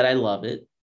mess that I love it.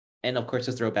 And of course,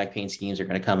 the throwback paint schemes are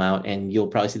going to come out, and you'll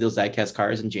probably see those diecast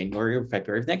cars in January or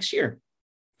February of next year.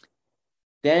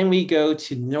 Then we go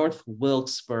to North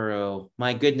Wilkesboro.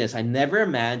 My goodness, I never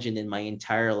imagined in my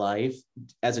entire life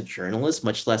as a journalist,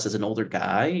 much less as an older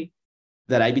guy,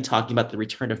 that I'd be talking about the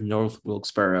return of North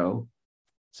Wilkesboro.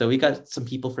 So we got some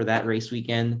people for that race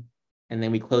weekend. And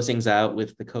then we close things out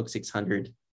with the Coke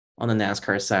 600 on the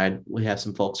NASCAR side. We have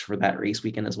some folks for that race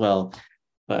weekend as well.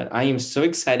 But I am so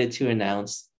excited to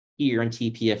announce here on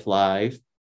TPF Live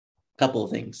a couple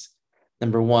of things.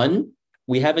 Number one,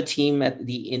 we have a team at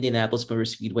the Indianapolis Motor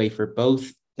Speedway for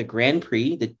both the Grand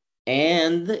Prix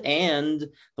and the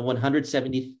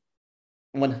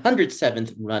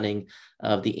 107th running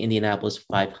of the Indianapolis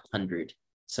 500.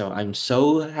 So I'm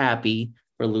so happy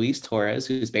for Luis Torres,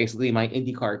 who's basically my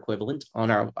IndyCar equivalent on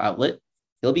our outlet.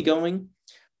 He'll be going.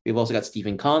 We've also got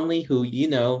Stephen Conley, who, is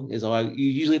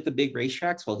usually at the big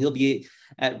racetracks. Well, he'll be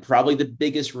at probably the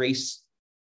biggest race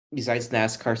besides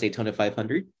NASCAR Daytona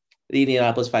 500, the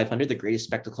Indianapolis 500, the greatest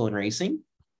spectacle in racing.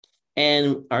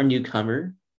 And our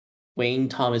newcomer, Wayne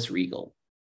Thomas Regal,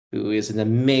 who is an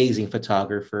amazing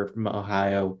photographer from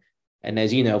Ohio. And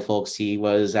as you know, folks, he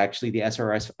was actually the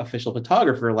SRS official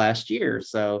photographer last year.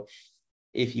 So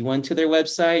if you went to their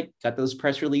website, got those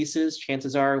press releases,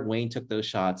 chances are Wayne took those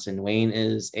shots. And Wayne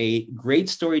is a great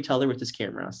storyteller with his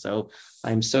camera. So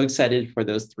I'm so excited for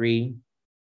those three.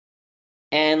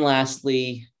 And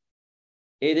lastly,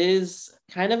 it is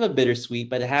kind of a bittersweet,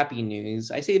 but happy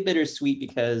news. I say bittersweet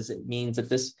because it means that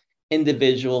this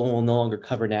individual will no longer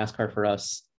cover NASCAR for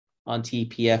us on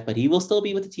TPF, but he will still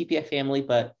be with the TPF family.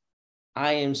 But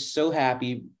I am so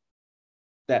happy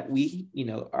that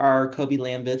our Kobe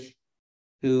Lambeth,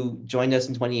 who joined us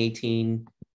in 2018,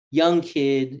 young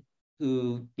kid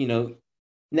who,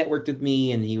 networked with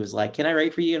me, and he was like, "Can I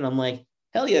write for you?" And I'm like,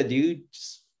 "Hell yeah, dude,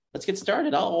 let's get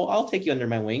started. I'll take you under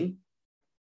my wing."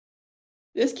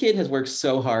 This kid has worked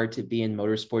so hard to be in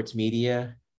motorsports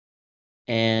media.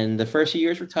 And the first few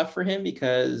years were tough for him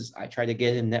because I tried to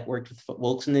get him networked with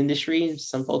folks in the industry.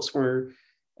 Some folks were,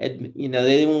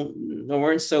 they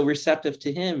weren't so receptive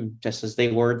to him, just as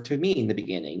they were to me in the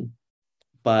beginning.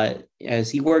 But as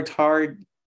he worked hard,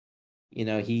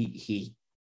 he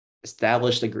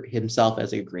established himself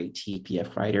as a great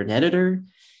TPF writer and editor.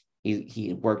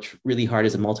 He worked really hard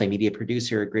as a multimedia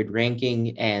producer at Grid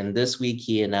Ranking. And this week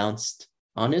he announced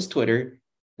on his Twitter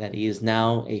that he is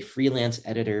now a freelance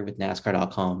editor with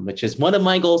NASCAR.com, which is one of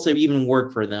my goals to even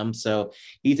work for them. So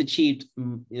he's achieved,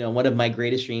 one of my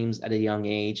greatest dreams at a young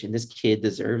age, and this kid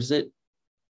deserves it.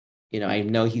 I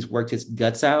know he's worked his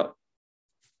guts out,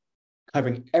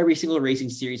 covering every single racing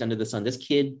series under the sun. This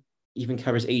kid even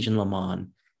covers Asian Le Mans.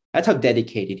 That's how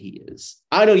dedicated he is.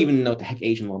 I don't even know what the heck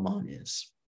Asian Le Mans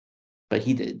is, but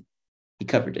he did. He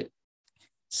covered it.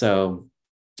 So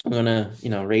I'm going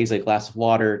to, raise a glass of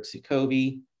water to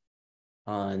Kobe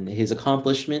on his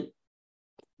accomplishment.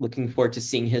 Looking forward to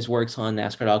seeing his works on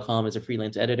NASCAR.com as a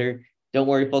freelance editor. Don't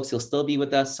worry, folks. He'll still be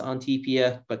with us on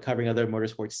TPF, but covering other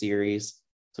motorsports series.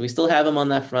 So we still have him on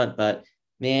that front, but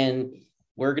man,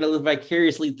 we're going to live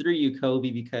vicariously through you,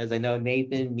 Kobe, because I know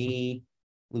Nathan, me,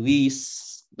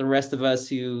 Luis, the rest of us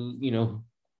who,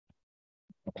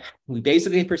 we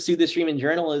basically pursue this dream in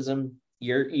journalism.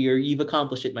 You've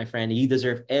accomplished it, my friend. You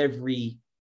deserve every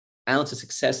ounce of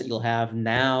success that you'll have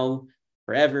now,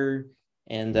 forever.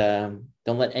 And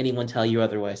don't let anyone tell you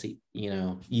otherwise.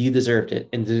 You deserved it.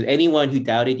 And to anyone who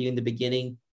doubted you in the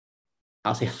beginning,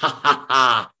 I'll say, ha, ha,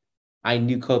 ha. I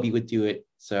knew Kobe would do it.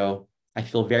 So I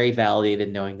feel very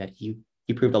validated knowing that he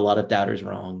proved a lot of doubters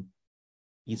wrong.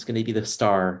 He's going to be the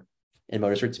star in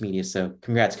motorsports media. So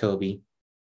congrats, Kobe.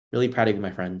 Really proud of you,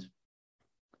 my friend.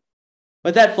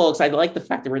 With that, folks, I like the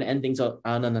fact that we're going to end things on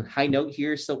a high note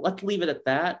here. So let's leave it at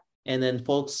that. And then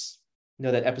folks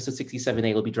know that episode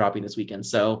 67A will be dropping this weekend.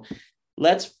 So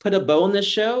let's put a bow on this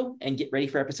show and get ready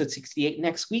for episode 68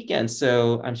 next weekend.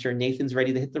 So I'm sure Nathan's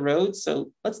ready to hit the road.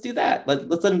 So let's do that.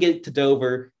 Let's let him get to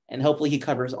Dover, and hopefully he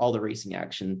covers all the racing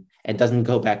action and doesn't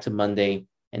go back to Monday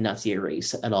and not see a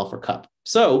race at all for Cup.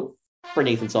 So for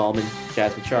Nathan Solomon,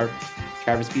 Jasmine Sharp,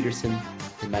 Travis Peterson,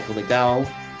 and Michael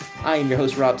McDowell, I am your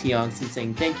host, Rob T. Youngson,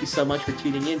 saying thank you so much for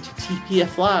tuning in to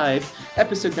TPF Live,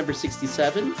 episode number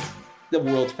 67, the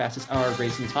world's fastest hour of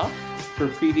racing talk. For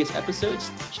previous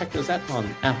episodes, check those out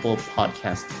on Apple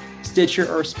Podcast, Stitcher,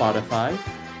 or Spotify.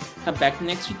 Come back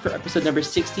next week for episode number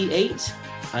 68.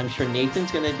 I'm sure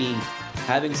Nathan's going to be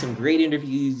having some great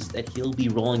interviews that he'll be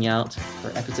rolling out for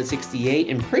episode 68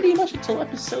 and pretty much until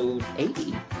episode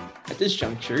 80 at this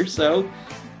juncture. So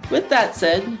with that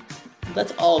said,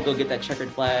 let's all go get that checkered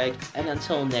flag. And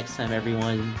until next time,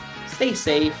 everyone, stay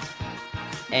safe,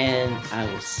 and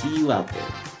I will see you out there.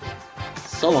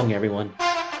 So long, everyone.